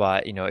the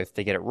robot, if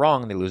they get it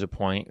wrong, they lose a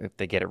point. If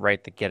they get it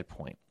right, they get a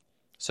point.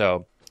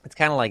 So it's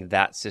kind of like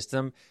that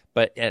system,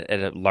 but at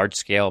a large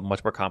scale,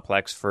 much more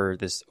complex for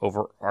this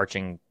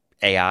overarching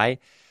AI.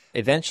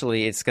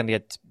 Eventually, it's going to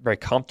get very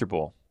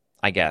comfortable,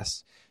 I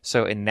guess.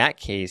 So in that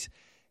case,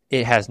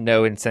 it has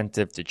no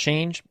incentive to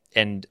change,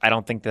 and I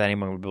don't think that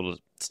anyone would be able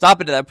to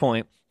stop it at that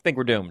point. I think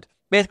we're doomed.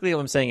 Basically,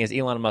 what I'm saying is,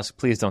 Elon Musk,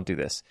 please don't do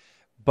this.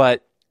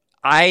 But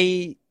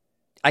I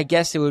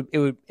guess it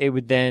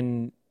would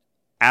then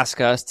ask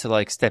us to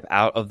like step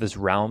out of this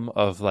realm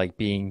of like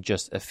being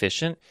just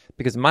efficient,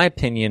 because in my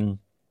opinion,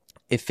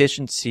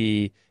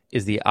 efficiency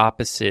is the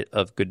opposite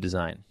of good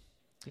design.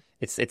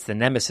 It's the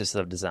nemesis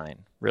of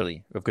design,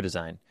 really, of good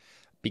design.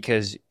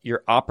 because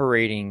you're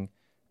operating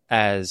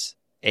as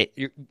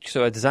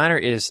so a designer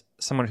is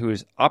someone who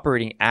is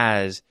operating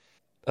as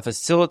a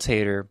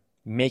facilitator,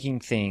 making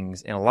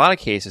things in a lot of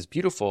cases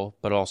beautiful,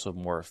 but also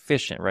more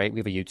efficient, right? We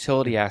have a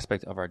utility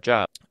aspect of our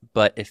job,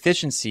 but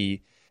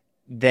efficiency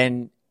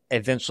then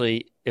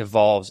eventually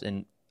evolves,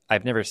 and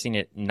I've never seen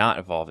it not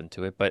evolve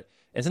into it,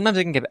 and sometimes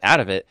it can get out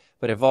of it,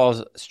 but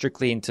evolves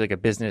strictly into like a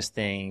business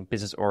thing,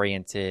 business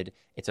oriented.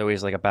 It's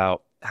always like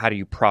about how do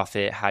you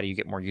profit? How do you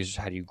get more users?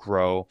 How do you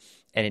grow?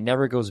 And it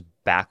never goes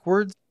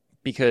backwards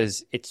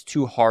because it's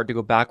too hard to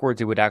go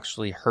backwards. It would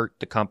actually hurt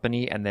the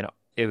company, and then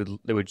it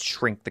would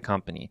shrink the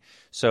company.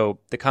 So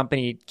the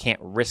company can't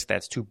risk that.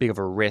 It's too big of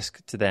a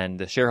risk to then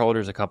the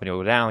shareholders. The company will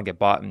go down and get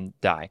bought and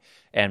die.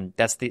 And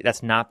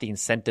that's not the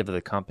incentive of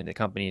the company. The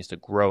company is to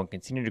grow and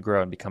continue to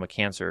grow and become a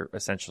cancer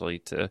essentially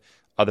to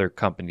other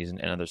companies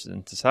and others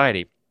in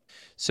society.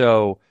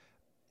 So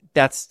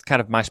that's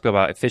kind of my spiel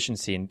about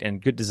efficiency,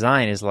 and good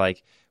design is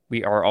like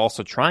we are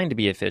also trying to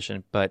be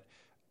efficient, but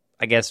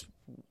I guess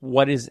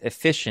what is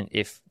efficient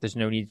if there's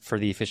no need for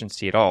the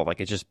efficiency at all? Like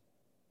it's just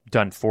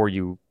done for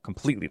you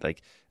completely.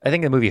 Like I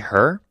think the movie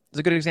Her is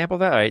a good example of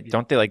that. Right?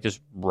 Don't they like just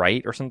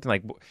write or something?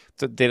 Like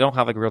they don't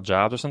have like real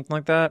jobs or something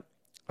like that.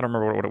 I don't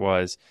remember what it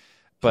was,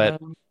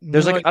 but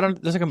there's like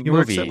there's like a he movie.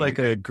 works at like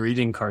a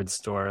greeting card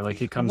store. Like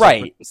he comes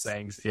right. up with the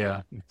sayings.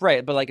 Yeah.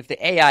 Right. But like if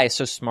the AI is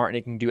so smart and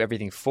it can do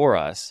everything for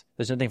us,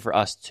 there's nothing for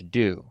us to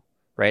do.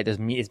 Right.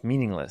 It's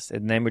meaningless.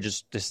 And then we're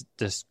just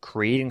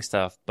creating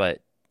stuff,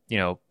 but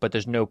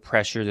there's no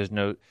pressure. There's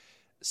no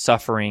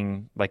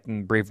suffering like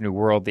in Brave New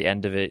World, the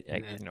end of it,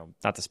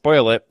 not to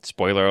spoil it,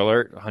 spoiler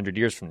alert, 100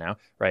 years from now,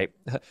 right?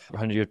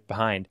 100 years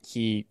behind,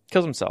 he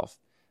kills himself.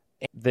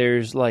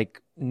 There's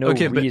like no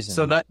reason.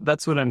 So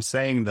that's what I'm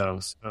saying though.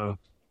 So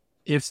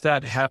if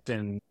that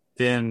happened,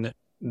 then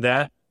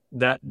that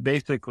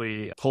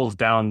basically pulls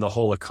down the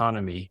whole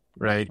economy,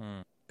 right?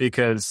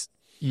 Because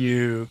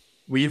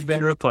we've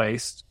been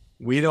replaced.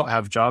 We don't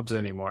have jobs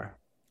anymore.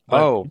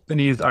 But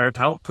companies are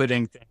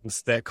outputting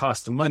things that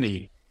cost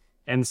money.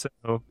 And so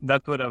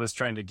that's what I was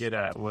trying to get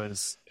at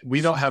was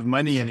we don't have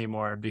money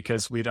anymore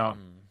because we don't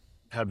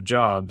have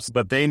jobs,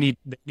 but they need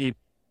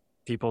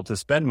people to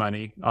spend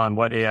money on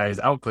what AI is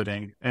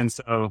outputting. And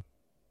so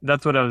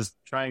that's what I was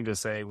trying to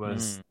say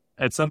was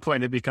at some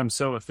point it becomes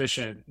so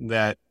efficient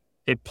that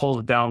it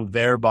pulls down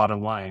their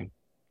bottom line.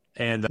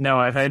 And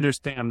now I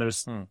understand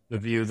there's the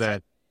view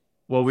that,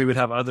 well, we would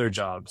have other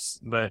jobs,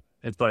 but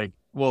it's like,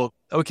 well,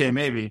 okay,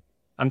 maybe.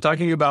 I'm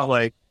talking about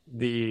like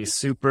the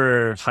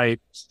super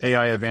hype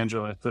AI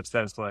evangelist that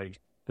says like,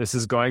 this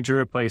is going to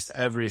replace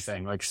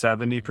everything, like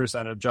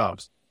 70% of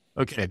jobs.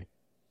 Okay.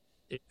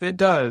 If it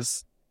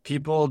does,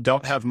 people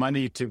don't have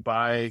money to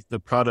buy the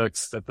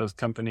products that those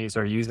companies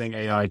are using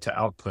AI to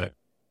output.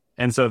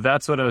 And so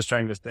that's what I was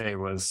trying to say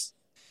was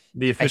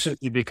the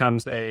efficiency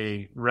becomes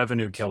a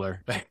revenue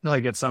killer,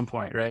 like at some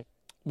point, right?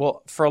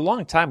 Well, for a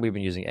long time, we've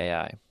been using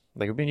AI.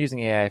 Like we've been using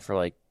AI for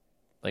like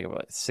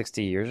about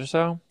 60 years or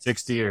so.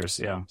 60 years,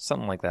 yeah.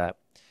 Something like that.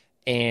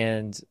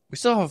 And we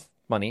still have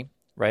money,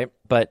 right?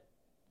 But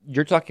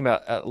you're talking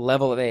about a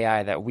level of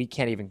AI that we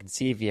can't even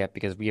conceive yet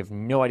because we have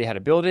no idea how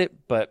to build it,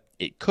 but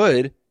it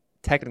could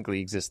technically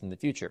exist in the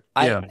future.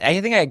 Yeah.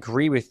 I think I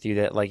agree with you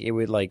that like it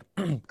would like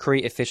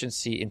create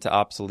efficiency into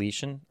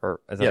obsolescence, or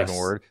is that even a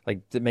word?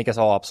 Like to make us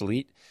all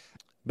obsolete.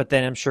 But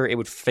then I'm sure it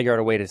would figure out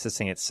a way to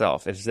sustain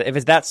itself. If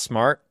it's that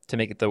smart to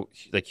make it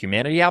like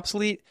humanity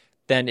obsolete,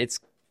 then it's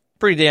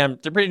pretty damn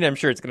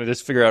sure it's going to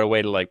just figure out a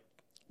way to like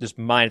just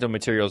mine its own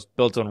materials,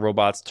 build its own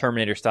robots,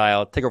 Terminator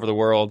style, take over the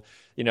world,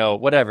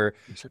 whatever.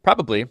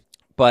 Probably.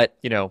 But,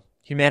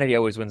 humanity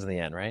always wins in the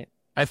end, right?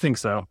 I think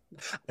so.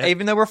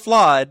 Even though we're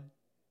flawed,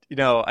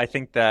 I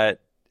think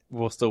that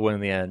we'll still win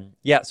in the end.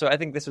 Yeah, so I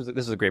think this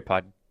was a great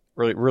pod.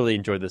 Really, really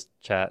enjoyed this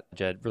chat,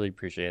 Jed. Really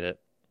appreciate it.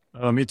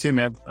 Oh, me too,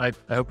 man. I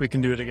hope we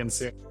can do it again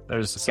soon.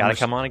 There's gotta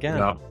come on again.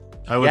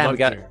 I would love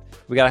to.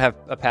 We gotta have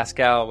a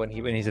Pascal when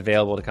he's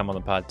available to come on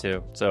the pod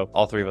too. So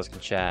all three of us can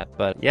chat.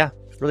 But yeah,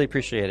 really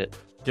appreciate it.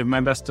 Give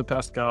my best to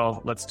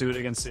Pascal. Let's do it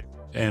again soon.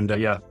 And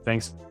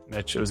thanks,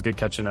 Mitch. It was good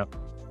catching up.